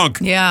was drunk.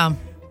 Yeah.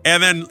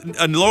 And then,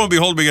 lo and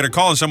behold, we get a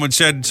call and someone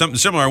said something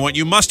similar. I went,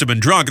 you must have been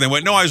drunk. And they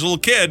went, no, I was a little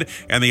kid.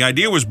 And the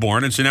idea was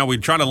born. And so now we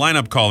try to line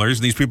up callers.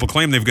 And these people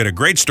claim they've got a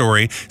great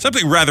story,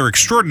 something rather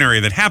extraordinary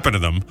that happened to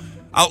them.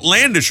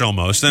 Outlandish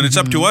almost. And it's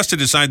up to us to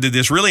decide did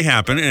this really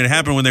happen, and it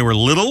happened when they were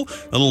little,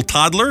 a little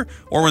toddler,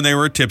 or when they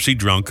were a tipsy,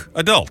 drunk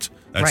adult.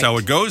 That's how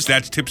it goes.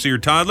 That's Tipsy or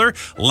Toddler.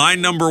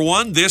 Line number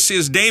 1, this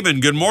is Damon.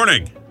 Good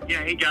morning.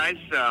 Yeah, hey guys,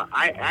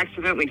 I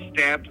accidentally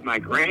stabbed my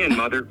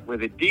grandmother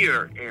with a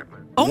deer antler.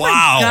 Oh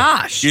wow. My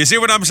gosh. You see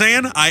what I'm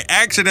saying? I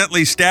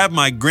accidentally stabbed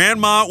my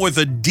grandma with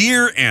a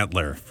deer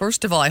antler.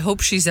 First of all, I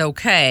hope she's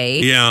okay.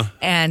 Yeah.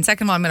 And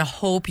second of all, I'm going to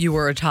hope you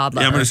were a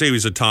toddler. Yeah, I'm going to say he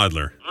was a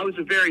toddler. I was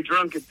a very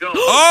drunk adult.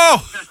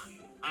 Oh!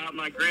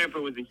 My grandpa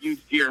was a huge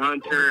deer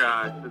hunter,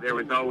 so there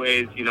was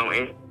always,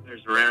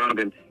 antlers around.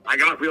 And I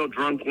got real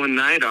drunk one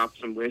night off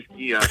some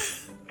whiskey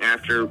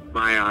after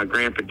my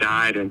grandpa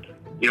died, and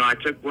I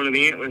took one of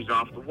the antlers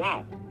off the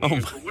wall. Oh,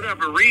 And for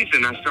whatever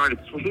reason, I started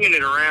swinging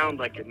it around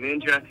like a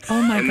ninja.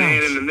 Oh, my And then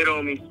gosh. in the middle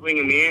of me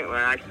swinging the antler,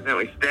 I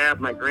accidentally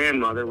stabbed my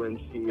grandmother when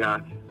she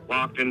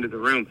walked into the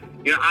room.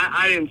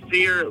 I didn't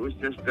see her. It was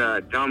just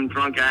a dumb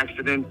drunk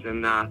accident,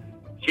 and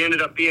she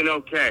ended up being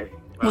okay.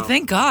 Well,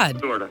 thank God.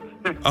 Sort of.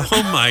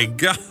 Oh, my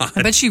God.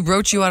 I bet she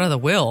wrote you out of the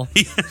will.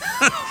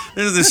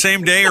 This is the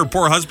same day her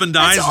poor husband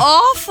dies. That's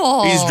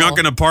awful. He's drunk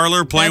in a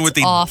parlor playing That's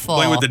with awful.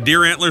 playing with the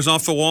deer antlers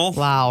off the wall.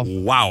 Wow.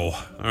 Wow.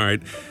 All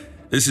right.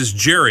 This is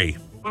Jerry.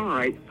 All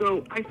right,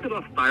 so I set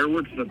off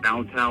fireworks in the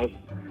bounce house,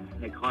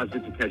 and it caused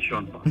it to catch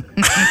on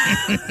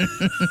fire.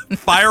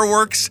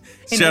 Fireworks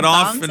In set the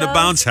off bounce in the house?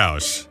 bounce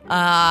house.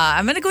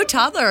 I'm going to go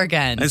toddler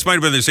again. This might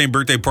have been the same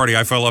birthday party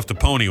I fell off the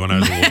pony when I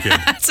was a little kid.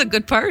 That's a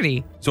good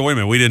party. So wait a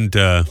minute, we didn't.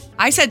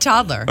 I said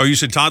toddler. Oh, you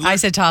said toddler? I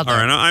said toddler. All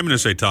right, I'm going to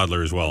say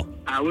toddler as well.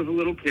 I was a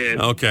little kid.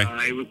 Okay.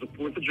 It was the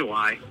 4th of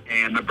July,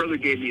 and my brother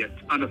gave me a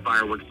ton of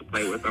fireworks to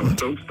play with. I was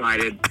so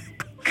excited,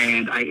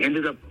 and I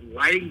ended up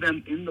lighting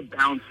them in the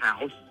bounce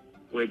house,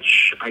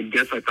 which I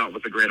guess I thought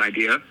was a great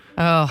idea.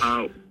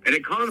 Oh. And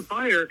it caught on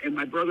fire, and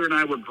my brother and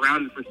I were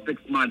grounded for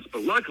 6 months.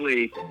 But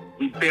luckily,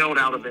 we bailed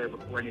out of there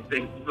before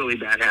anything really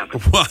bad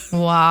happened. What?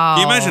 Wow.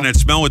 Can you imagine that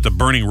smell with the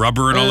burning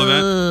rubber and all of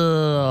that?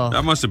 Ugh.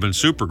 That must have been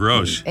super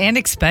gross. And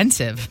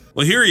expensive.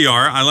 Well, here you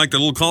are. I like the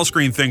little call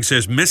screen thing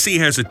says Missy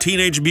has a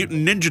Teenage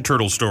Mutant Ninja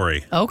Turtle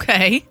story.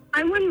 Okay.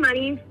 I won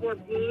money for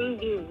being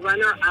the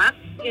runner-up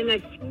in a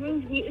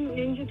Teenage Mutant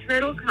Ninja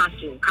Turtle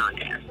costume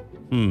contest.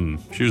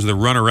 She was the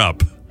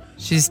runner-up.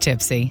 She's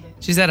tipsy.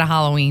 She's at a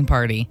Halloween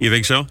party. You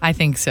think so? I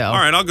think so. All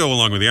right, I'll go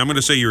along with you. I'm going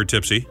to say you were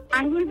tipsy.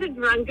 I was a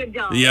drunk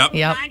adult. Yep.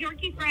 Yep. My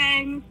dorky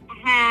friends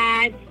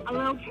had a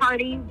little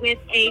party with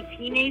a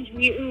Teenage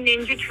Mutant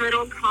Ninja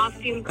Turtle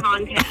costume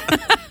contest.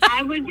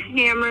 I was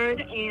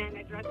hammered and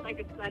I dressed like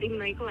a slutty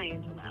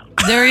Michelangelo.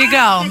 There you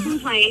go.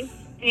 Second place,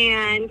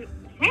 and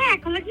hey, I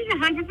collected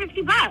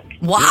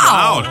 $150.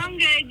 Wow. I'm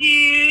good,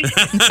 dude.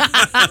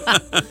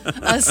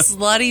 A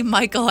slutty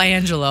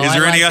Michelangelo. Is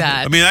there I any? like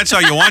that. I mean, that's how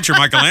you want your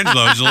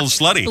Michelangelo. He's a little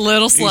slutty.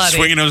 Little He's slutty.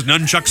 swinging those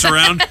nunchucks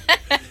around.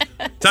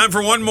 Time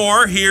for one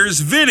more. Here's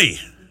Vinny.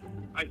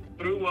 I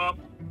threw up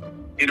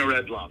in a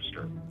Red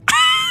Lobster.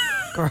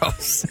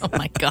 Gross. Oh,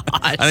 my gosh.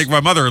 I think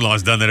my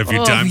mother-in-law's done that a few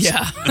Oh, times.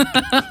 yeah.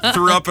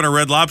 Threw up in a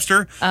Red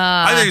Lobster.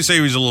 I think you say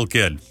he was a little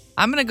kid.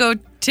 I'm going to go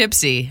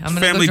tipsy. I'm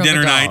going to Family go drunk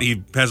dinner adult. night.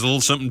 He has a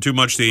little something too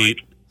much to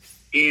eat.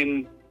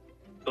 In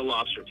the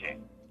lobster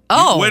tank.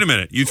 Oh. Wait a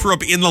minute. You threw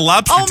up in the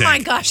lobster Oh, tank. my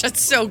gosh. That's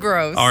so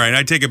gross. All right,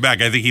 I take it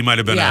back. I think he might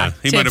have been Yeah,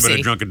 might have been a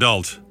tipsy. drunk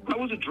adult. I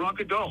was a drunk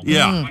adult.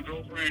 Yeah. My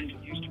girlfriend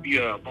used to be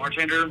a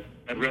bartender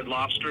at Red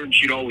Lobster, and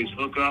she'd always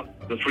hook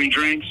up the free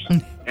drinks.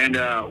 And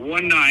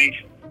one night,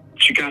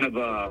 she kind of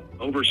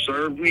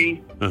overserved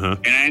me, Uh-huh.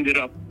 and I ended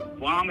up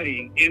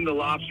vomiting in the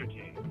lobster tank.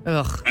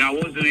 Ugh. And I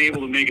wasn't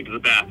able to make it to the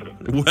bathroom.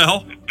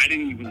 Well, I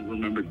didn't even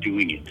remember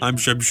doing it. I'm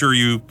sure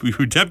you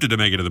attempted to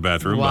make it to the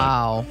bathroom. but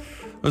Wow.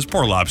 Those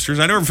poor lobsters.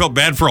 I never felt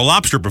bad for a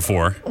lobster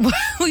before.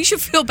 Well, you should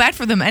feel bad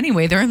for them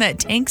anyway. They're in that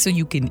tank so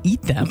you can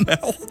eat them. I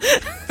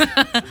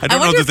don't know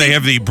wonder that if they they-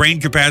 have the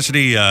brain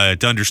capacity to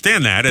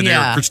understand that, and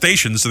Yeah. they're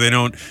crustaceans, so they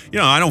don't.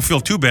 I don't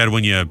feel too bad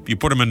when you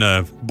put them in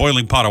a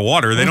boiling pot of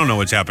water. They don't know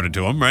what's happening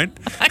to them, right?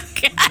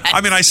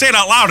 I mean, I say it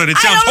out loud, and it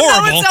sounds I don't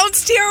horrible. know. It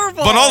sounds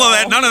terrible. But all of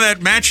that, none of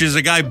that matches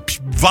a guy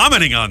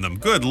vomiting on them.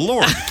 Good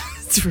Lord.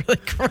 It's really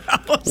gross.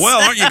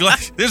 Well, aren't you glad?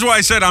 This is why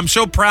I said I'm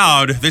so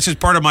proud. This is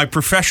part of my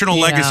professional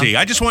Yeah. legacy.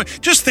 I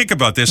just think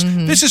about this.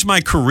 This is my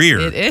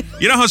career. It is.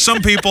 You know how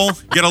some people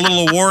get a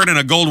little award and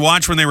a gold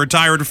watch when they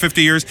retire after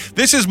 50 years?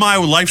 This is my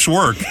life's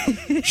work.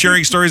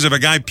 Sharing stories of a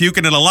guy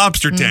puking in a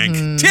lobster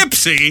tank,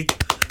 tipsy,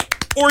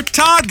 or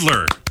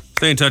toddler.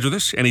 Stay in touch with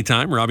us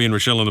anytime. Robbie and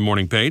Rochelle on the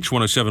morning page,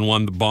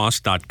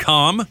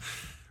 1071theboss.com.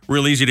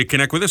 Real easy to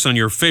connect with us on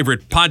your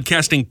favorite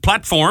podcasting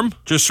platform.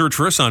 Just search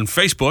for us on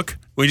Facebook.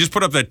 We just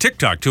put up that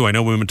TikTok, too. I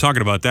know we've been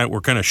talking about that.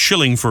 We're kind of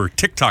shilling for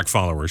TikTok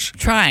followers.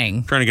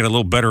 Trying. Trying to get a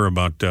little better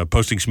about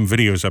posting some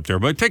videos up there.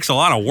 But it takes a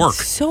lot of work.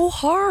 So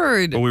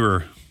hard. But we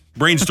were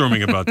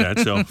brainstorming about that.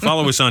 So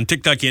follow us on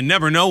TikTok. You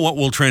never know what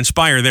will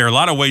transpire there. A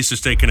lot of ways to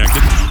stay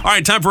connected. All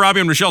right, time for Robbie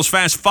and Rochelle's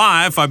Fast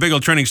Five. 5 big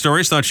old trending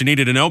stories. Thought you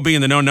needed to know. Be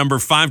in the know, number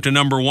 5 to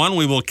number 1.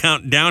 We will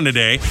count down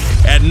today.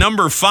 At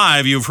number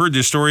 5, you've heard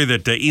this story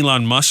that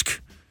Elon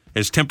Musk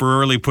has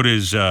temporarily put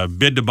his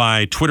bid to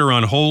buy Twitter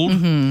on hold.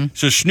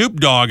 So Snoop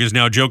Dogg is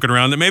now joking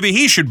around that maybe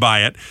he should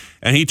buy it.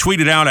 And he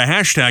tweeted out a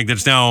hashtag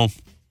that's now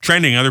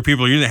trending. Other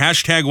people are using the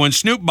hashtag when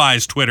Snoop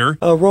buys Twitter.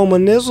 A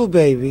Romanizzle,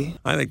 baby.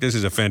 I think this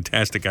is a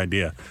fantastic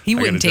idea. He I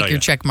gotta wouldn't take tell your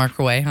you. check mark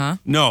away, huh?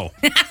 No.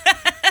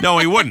 No,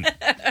 he wouldn't.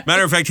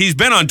 Matter of fact, he's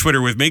been on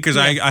Twitter with me because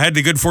I had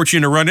the good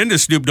fortune to run into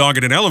Snoop Dogg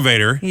at an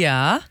elevator.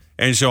 Yeah.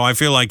 And so I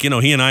feel like,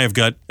 he and I have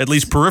got, at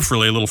least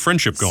peripherally, a little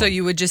friendship going. So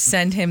you would just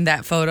send him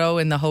that photo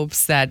in the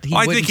hopes that he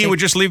I think he would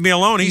just leave me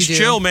alone. He's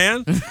chill,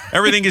 man.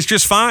 Everything is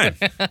just fine.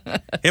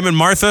 Him and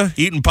Martha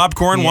eating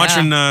popcorn,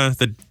 watching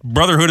the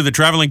Brotherhood of the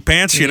Traveling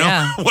Pants,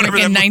 whatever.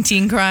 Freaking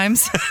 19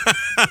 Crimes.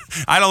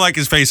 I don't like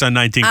his face on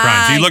 19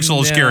 Crimes. He looks a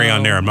little scary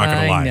on there, I'm not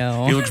going to lie.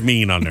 know. He looks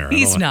mean on there.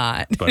 He's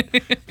not. But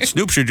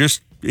Snoop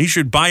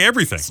should buy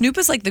everything. Snoop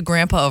is like the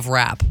grandpa of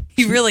rap.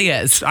 He really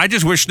is. I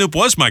just wish Snoop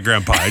was my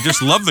grandpa. I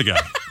just love the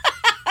guy.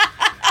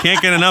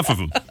 Can't get enough of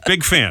him.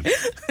 Big fan.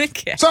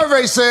 Okay.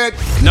 Survey said.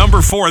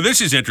 Number 4, this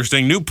is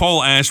interesting. New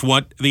poll asked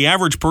what the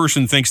average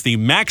person thinks the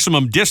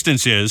maximum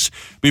distance is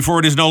before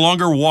it is no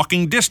longer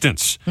walking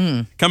distance.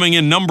 Coming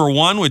in number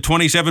 1 with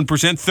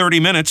 27%, 30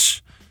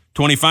 minutes.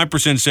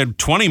 25% said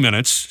 20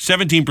 minutes.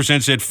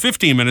 17% said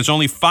 15 minutes.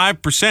 Only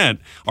 5%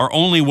 are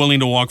only willing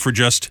to walk for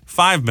just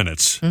 5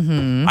 minutes.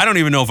 I don't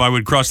even know if I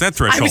would cross that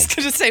threshold. I was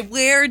going to say,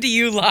 where do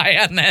you lie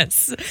on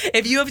this?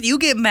 If you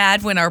get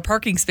mad when our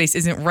parking space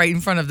isn't right in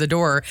front of the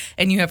door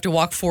and you have to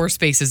walk 4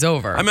 spaces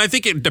over. I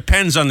think it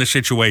depends on the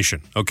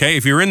situation, okay?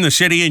 If you're in the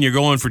city and you're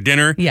going for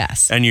dinner,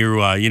 yes, and you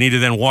need to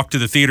then walk to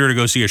the theater to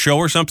go see a show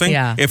or something,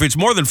 if it's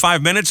more than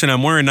 5 minutes and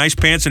I'm wearing nice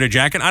pants and a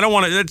jacket, I don't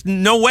want to,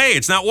 no way,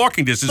 it's not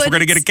walking distance. We're going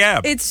to get a cab.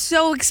 It's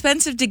so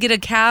expensive to get a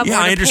cab or to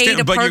I understand, pay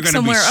to but park you're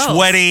going to be somewhere else.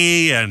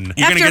 sweaty and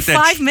you're going to get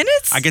that 5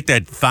 minutes? I get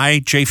that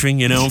thigh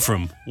chafing,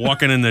 from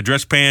walking in the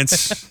dress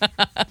pants.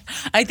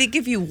 I think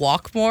if you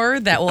walk more,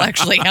 that will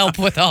actually help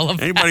with all of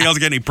that. Anybody else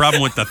get any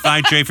problem with the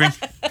thigh chafing?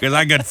 Because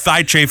I got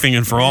thigh chafing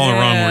and for all the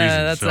wrong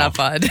reasons. That's not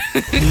fun.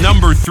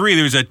 Number 3,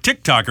 there's a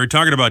TikToker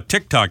talking about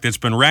TikTok that's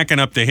been racking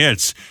up the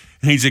hits.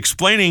 He's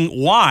explaining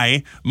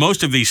why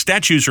most of these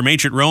statues from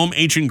ancient Rome,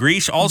 ancient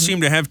Greece, all seem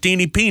to have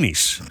teeny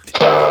peenies.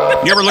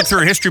 You ever look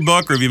through a history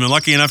book, or have you been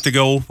lucky enough to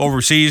go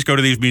overseas, go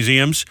to these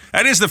museums?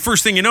 That is the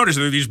first thing you notice.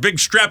 There are these big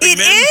strapping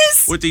men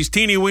with these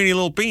teeny weeny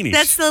little peenies.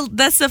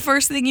 That's the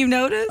first thing you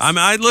notice?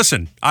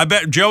 Listen, I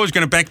bet Joe is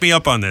going to back me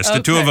up on this.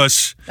 The two of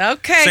us.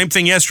 Okay. Same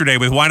thing yesterday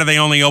with why do they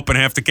only open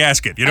half the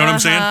casket? You know what I'm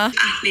saying?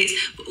 Athletes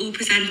were all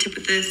presented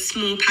with a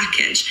small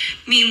package.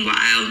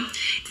 Meanwhile,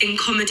 in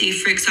comedy,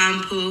 for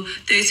example,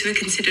 those who were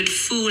considered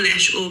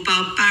foolish or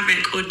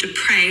barbaric or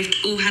depraved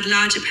all had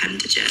large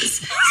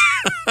appendages.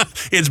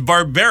 It's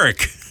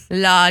barbaric.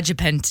 Large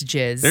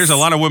appendages. There's a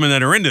lot of women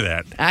that are into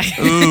that.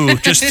 Ooh,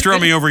 just throw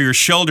me over your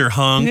shoulder,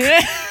 hunk.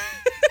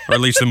 Or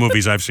at least the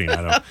movies I've seen.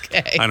 I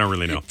don't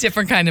really know.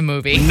 Different kind of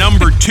movie.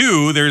 Number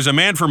 2, there's a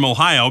man from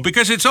Ohio,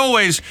 because it's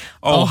always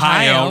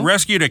Ohio,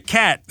 rescued a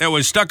cat that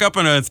was stuck up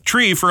in a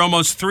tree for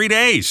almost 3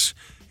 days.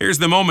 Here's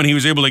the moment he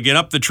was able to get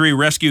up the tree,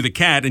 rescue the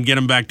cat, and get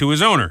him back to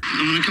his owner.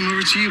 I'm going to come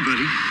over to you,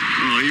 buddy.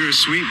 Oh, you're a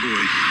sweet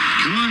boy.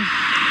 Come on.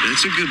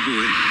 That's a good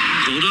boy.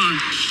 Hold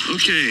on.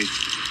 Okay.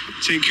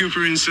 Take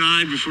Cooper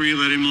inside before you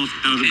let him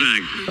out of the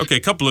bag. Okay, a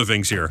couple of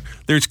things here.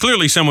 There's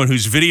clearly someone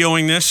who's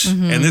videoing this,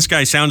 and this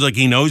guy sounds like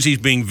he knows he's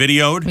being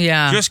videoed.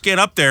 Yeah. Just get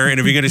up there, and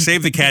if you're going to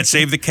save the cat,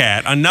 save the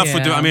cat. Enough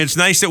with it's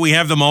nice that we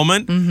have the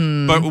moment,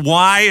 but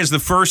why is the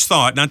first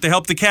thought not to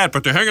help the cat,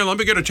 but to hang on, let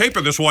me get a tape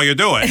of this while you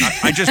do it.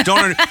 I just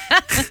don't.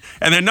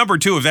 And then number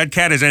 2, if that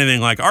cat is anything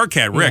like our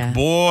cat, Rick,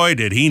 boy,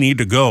 did he need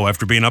to go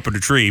after being up in a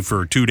tree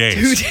for 2 days.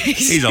 2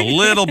 days. He's a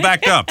little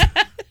backed up.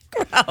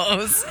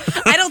 Gross.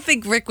 I don't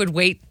think Rick would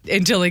wait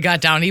until he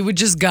got down. He would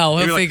just go.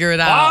 He'll figure it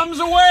out. Bombs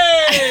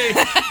away!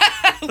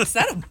 Was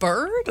that a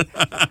bird?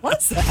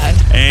 What's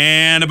that?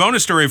 And a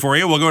bonus story for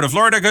you. We'll go to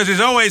Florida because,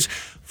 as always,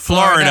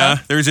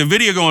 Florida. There's a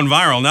video going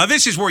viral. Now,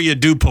 this is where you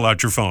do pull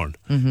out your phone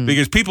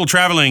because people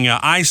traveling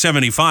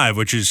I-75,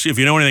 which is, if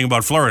you know anything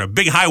about Florida,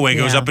 big highway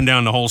goes up and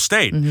down the whole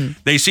state.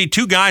 They see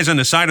 2 guys on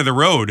the side of the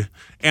road,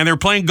 and they're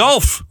playing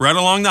golf right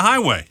along the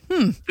highway.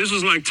 This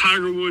was like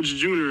Tiger Woods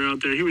Jr.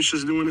 out there. He was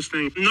just doing his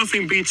thing.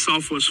 Nothing beats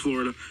Southwest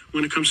Florida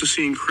when it comes to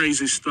seeing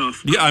crazy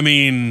stuff. Yeah, I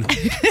mean...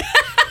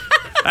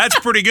 That's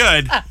pretty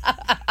good.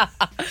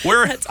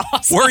 That's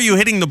awesome. Where are you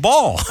hitting the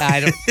ball?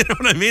 I don't. You know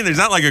what I mean? There's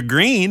not like a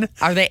green.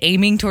 Are they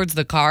aiming towards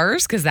the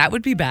cars? Because that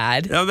would be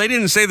bad. No, they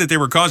didn't say that they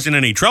were causing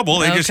any trouble.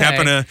 They just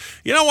happen to,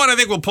 you know what? I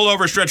think we'll pull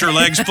over, stretch our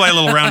legs, play a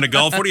little round of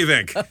golf. What do you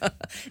think?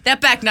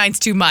 That back nine's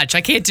too much.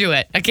 I can't do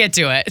it.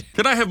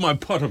 Could I have my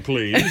putter,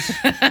 please?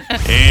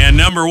 And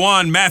number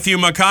 1, Matthew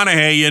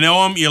McConaughey. You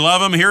know him, you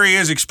love him. Here he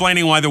is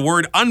explaining why the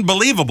word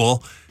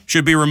unbelievable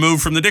should be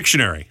removed from the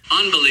dictionary.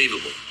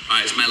 Unbelievable. All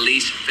right, it's my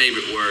least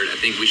favorite word. I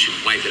think we should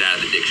wipe it out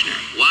of the dictionary.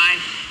 Why?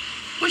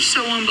 What's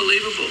so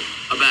unbelievable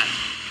about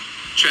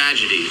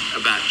tragedy,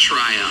 about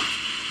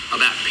triumph,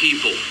 about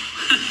people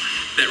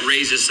that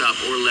raise us up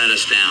or let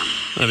us down?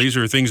 Now, these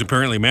are things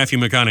apparently Matthew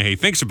McConaughey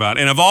thinks about.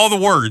 And of all the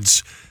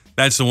words,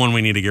 that's the one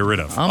we need to get rid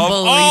of. Unbelievable.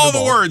 Of all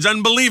the words,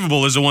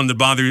 unbelievable is the one that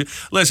bothers you.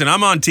 Listen,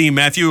 I'm on team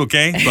Matthew,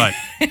 okay? But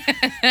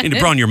you need to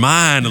broaden your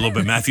mind a little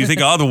bit, Matthew.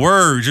 Think of all the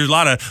words. There's a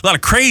lot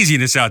of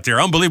craziness out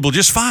there. Unbelievable,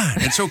 just fine.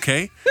 It's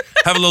okay.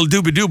 Have a little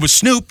doobie-doob with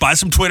Snoop. Buy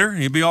some Twitter.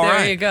 You'd be all right.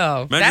 There you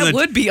go. Imagine that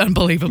would be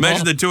unbelievable.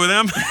 Imagine the 2 of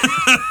them.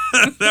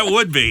 That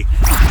would be.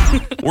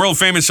 World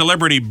famous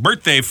celebrity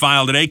birthday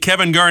file today.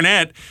 Kevin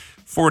Garnett,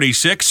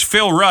 46.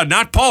 Phil Rudd,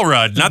 not Paul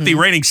Rudd, not the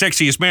reigning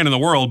sexiest man in the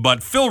world,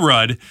 but Phil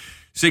Rudd,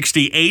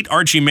 68.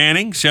 Archie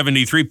Manning,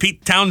 73.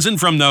 Pete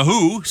Townsend from The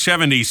Who,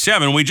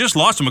 77. We just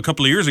lost him a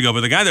couple of years ago, but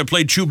the guy that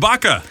played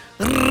Chewbacca,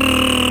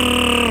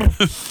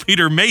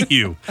 Peter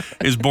Mayhew,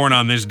 is born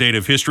on this date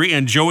of history.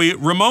 And Joey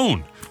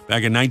Ramone,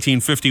 back in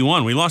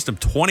 1951. We lost him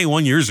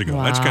 21 years ago.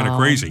 Wow, that's kind of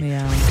crazy.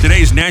 Yeah.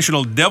 Today's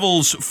National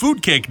Devil's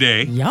Food Cake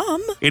Day. Yum.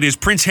 It is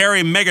Prince Harry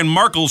and Meghan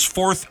Markle's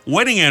 4th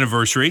wedding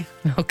anniversary.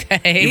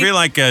 Okay. You feel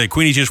like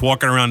Queenie's just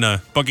walking around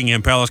the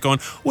Buckingham Palace going,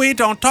 "We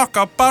don't talk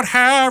about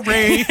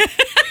Harry."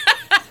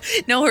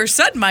 No, her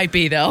son might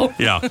be, though.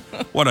 Yeah.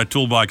 What a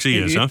toolbox he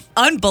is, huh?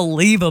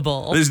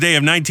 Unbelievable. This day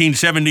of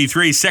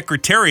 1973,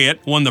 Secretariat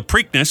won the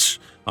Preakness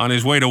on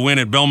his way to win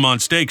at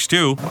Belmont Stakes,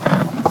 too.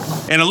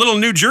 And a little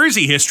New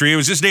Jersey history. It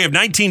was this day of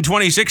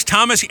 1926,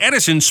 Thomas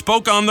Edison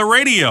spoke on the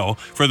radio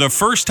for the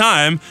first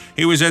time.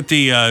 He was at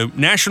the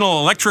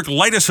National Electric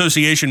Light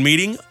Association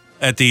meeting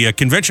at the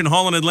Convention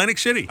Hall in Atlantic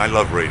City. I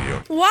love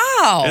radio.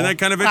 Wow. Isn't that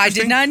kind of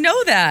interesting? I did not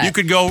know that. You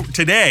could go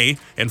today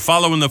and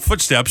follow in the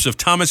footsteps of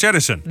Thomas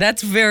Edison.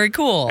 That's very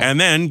cool. And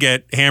then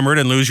get hammered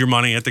and lose your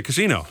money at the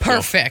casino.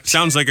 Perfect. So,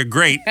 sounds like a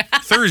great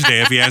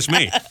Thursday if you ask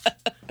me.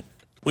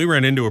 We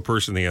ran into a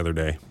person the other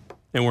day,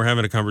 and we're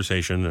having a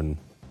conversation, and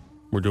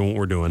we're doing what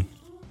we're doing.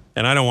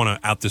 And I don't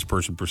want to out this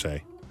person per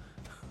se.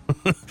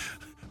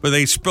 But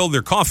they spilled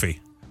their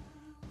coffee.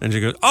 And she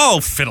goes,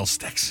 "Oh,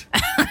 fiddlesticks."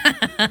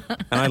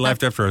 And I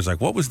laughed after. I was like,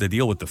 what was the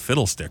deal with the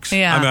fiddlesticks?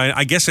 Yeah. I mean,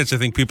 I guess that's the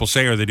thing people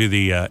say, or they do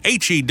the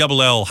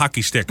H-E-double-L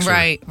hockey sticks.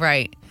 Right.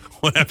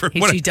 Whatever.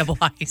 H-E-double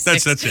hockey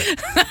sticks. That's it.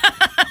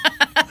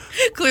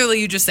 Clearly,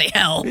 you just say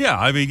hell. Yeah,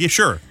 I mean, yeah,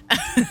 sure.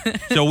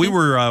 So we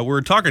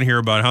were talking here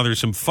about how there's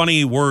some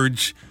funny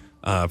words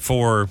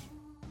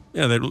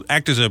that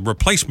act as a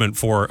replacement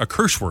for a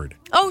curse word.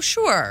 Oh,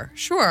 sure.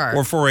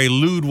 Or for a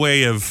lewd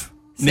way of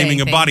naming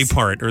a body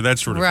part or that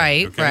sort of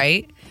thing. Okay?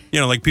 Right. You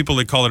know, like people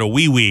that call it a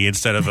wee-wee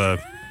instead of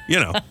a,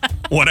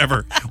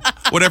 whatever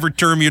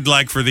term you'd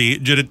like for the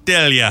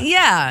genitalia.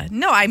 Yeah.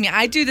 No, I mean,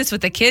 I do this with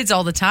the kids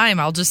all the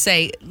time. I'll just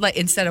say, like,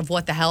 instead of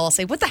what the hell, I'll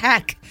say, what the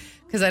heck?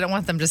 Because I don't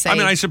want them to say. I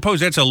mean, I suppose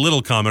that's a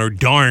little common, or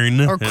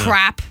darn. Or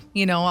crap.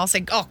 I'll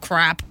say, oh,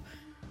 crap.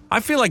 I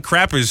feel like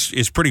crap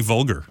is pretty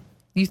vulgar.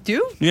 You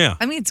do? Yeah.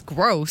 I mean, it's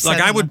gross. Like,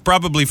 I would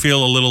probably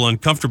feel a little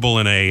uncomfortable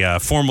in a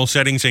formal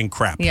setting saying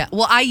crap. Yeah.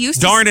 Well, I used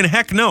to. Darn and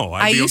heck no.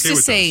 I used to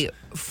say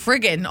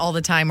friggin' all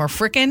the time, or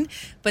frickin',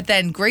 but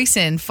then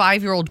Grayson,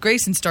 5-year-old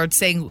Grayson, starts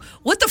saying,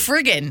 what the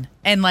friggin'?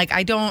 And like,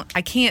 I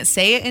can't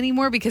say it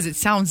anymore because it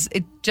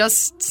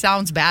just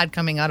sounds bad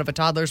coming out of a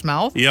toddler's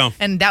mouth. Yeah.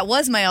 And that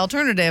was my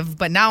alternative,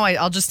 but now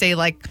I'll just say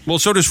like. Well,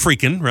 so does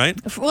freaking, right?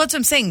 Well, that's what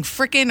I'm saying,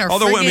 frickin' or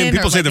although, friggin'. I mean,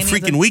 people say like the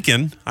freaking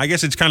weekend. I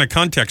guess it's kind of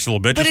context a little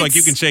bit, just like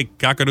you can say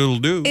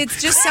cock-a-doodle-doo. It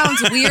just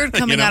sounds weird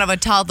coming out of a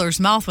toddler's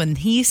mouth when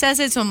he says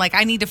it. So I'm like,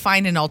 I need to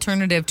find an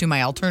alternative to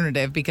my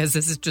alternative because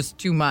this is just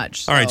too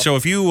much. So. All right, so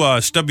if you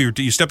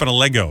you step on a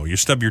Lego, you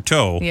stub your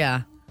toe.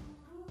 Yeah.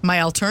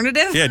 My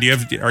alternative? Yeah.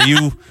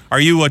 Are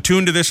you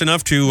attuned to this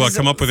enough to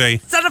come up with a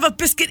son of a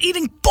biscuit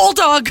eating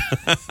bulldog?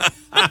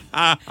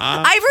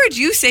 I've heard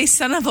you say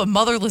son of a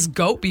motherless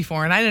goat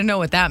before, and I didn't know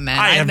what that meant.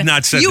 I have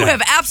not said that. You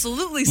have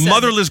absolutely said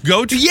motherless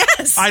goat?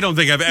 Yes. I don't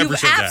think I've ever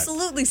said that. You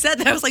absolutely said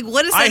that. I was like,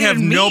 what does that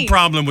even mean? I have no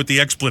problem with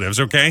the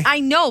expletives, okay? I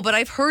know, but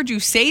I've heard you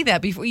say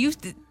that before. You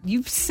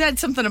said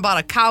something about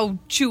a cow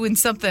chewing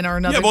something or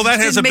another. Yeah, well,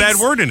 that has a bad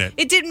word in it.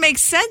 It didn't make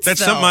sense,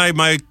 That's something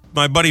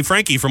my buddy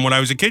Frankie from when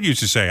I was a kid used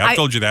to say. I've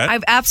told you that.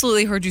 I've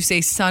absolutely heard you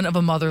say son of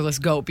a motherless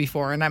goat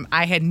before, and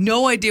I had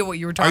no idea what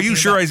you were talking about. Are you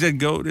sure I said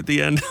goat at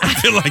the end? I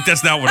feel like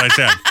that's not what I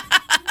said.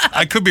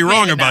 I could be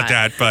wrong about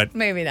that, but...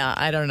 Maybe not.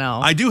 I don't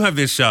know. I do have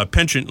this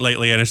penchant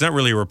lately, and it's not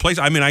really a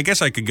replacement. I mean, I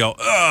guess I could go,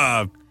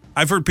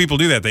 I've heard people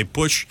do that. They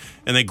push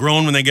and they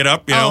groan when they get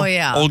up, Oh,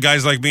 yeah. Old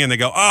guys like me, and they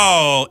go,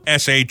 oh,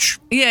 S-H,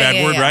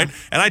 bad word, right?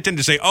 And I tend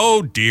to say,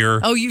 oh, dear.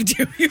 Oh, you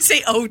do? You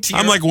say, oh, dear.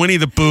 I'm like Winnie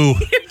the Pooh.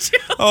 You do.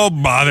 Oh,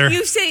 bother.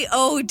 You say,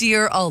 oh,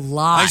 dear, a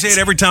lot. I say it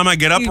every time I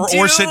get up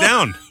or sit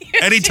down.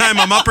 Anytime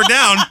I'm up or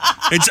down,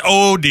 it's,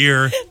 oh,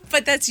 dear.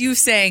 But that's you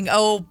saying,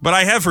 oh. But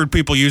I have heard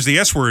people use the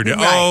S word,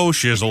 oh,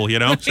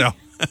 shizzle, so...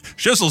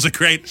 Shizzle's a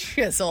great.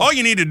 Shizzle. All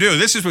you need to do.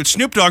 This is what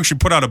Snoop Dogg should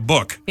put out a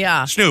book.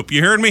 Yeah. Snoop,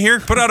 you hearing me here?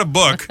 Put out a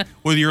book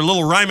with your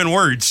little rhyming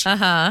words.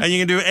 And you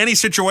can do any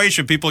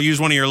situation. People use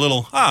one of your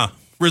little,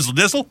 rizzle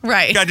dizzle.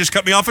 Right. Guy just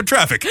cut me off in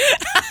traffic.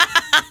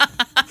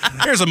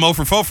 Here's a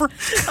mofer fofer.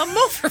 A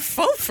mofer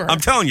fofer. I'm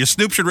telling you,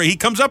 Snoop should. He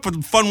comes up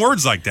with fun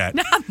words like that.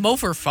 Not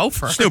mofer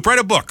fofer. Snoop, write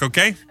a book,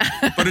 okay?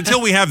 But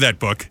until we have that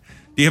book,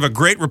 do you have a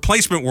great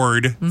replacement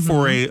word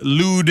for a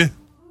lewd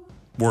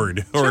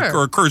word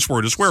or a curse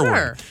word, a swear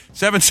word?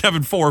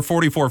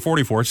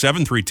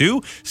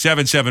 774-4444,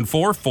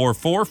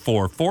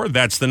 732-774-4444.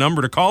 That's the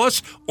number to call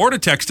us or to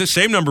text us.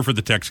 Same number for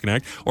the Text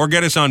Connect, or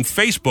get us on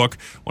Facebook,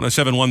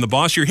 1071 The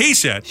Boss. Your He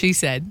Said. She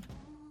Said.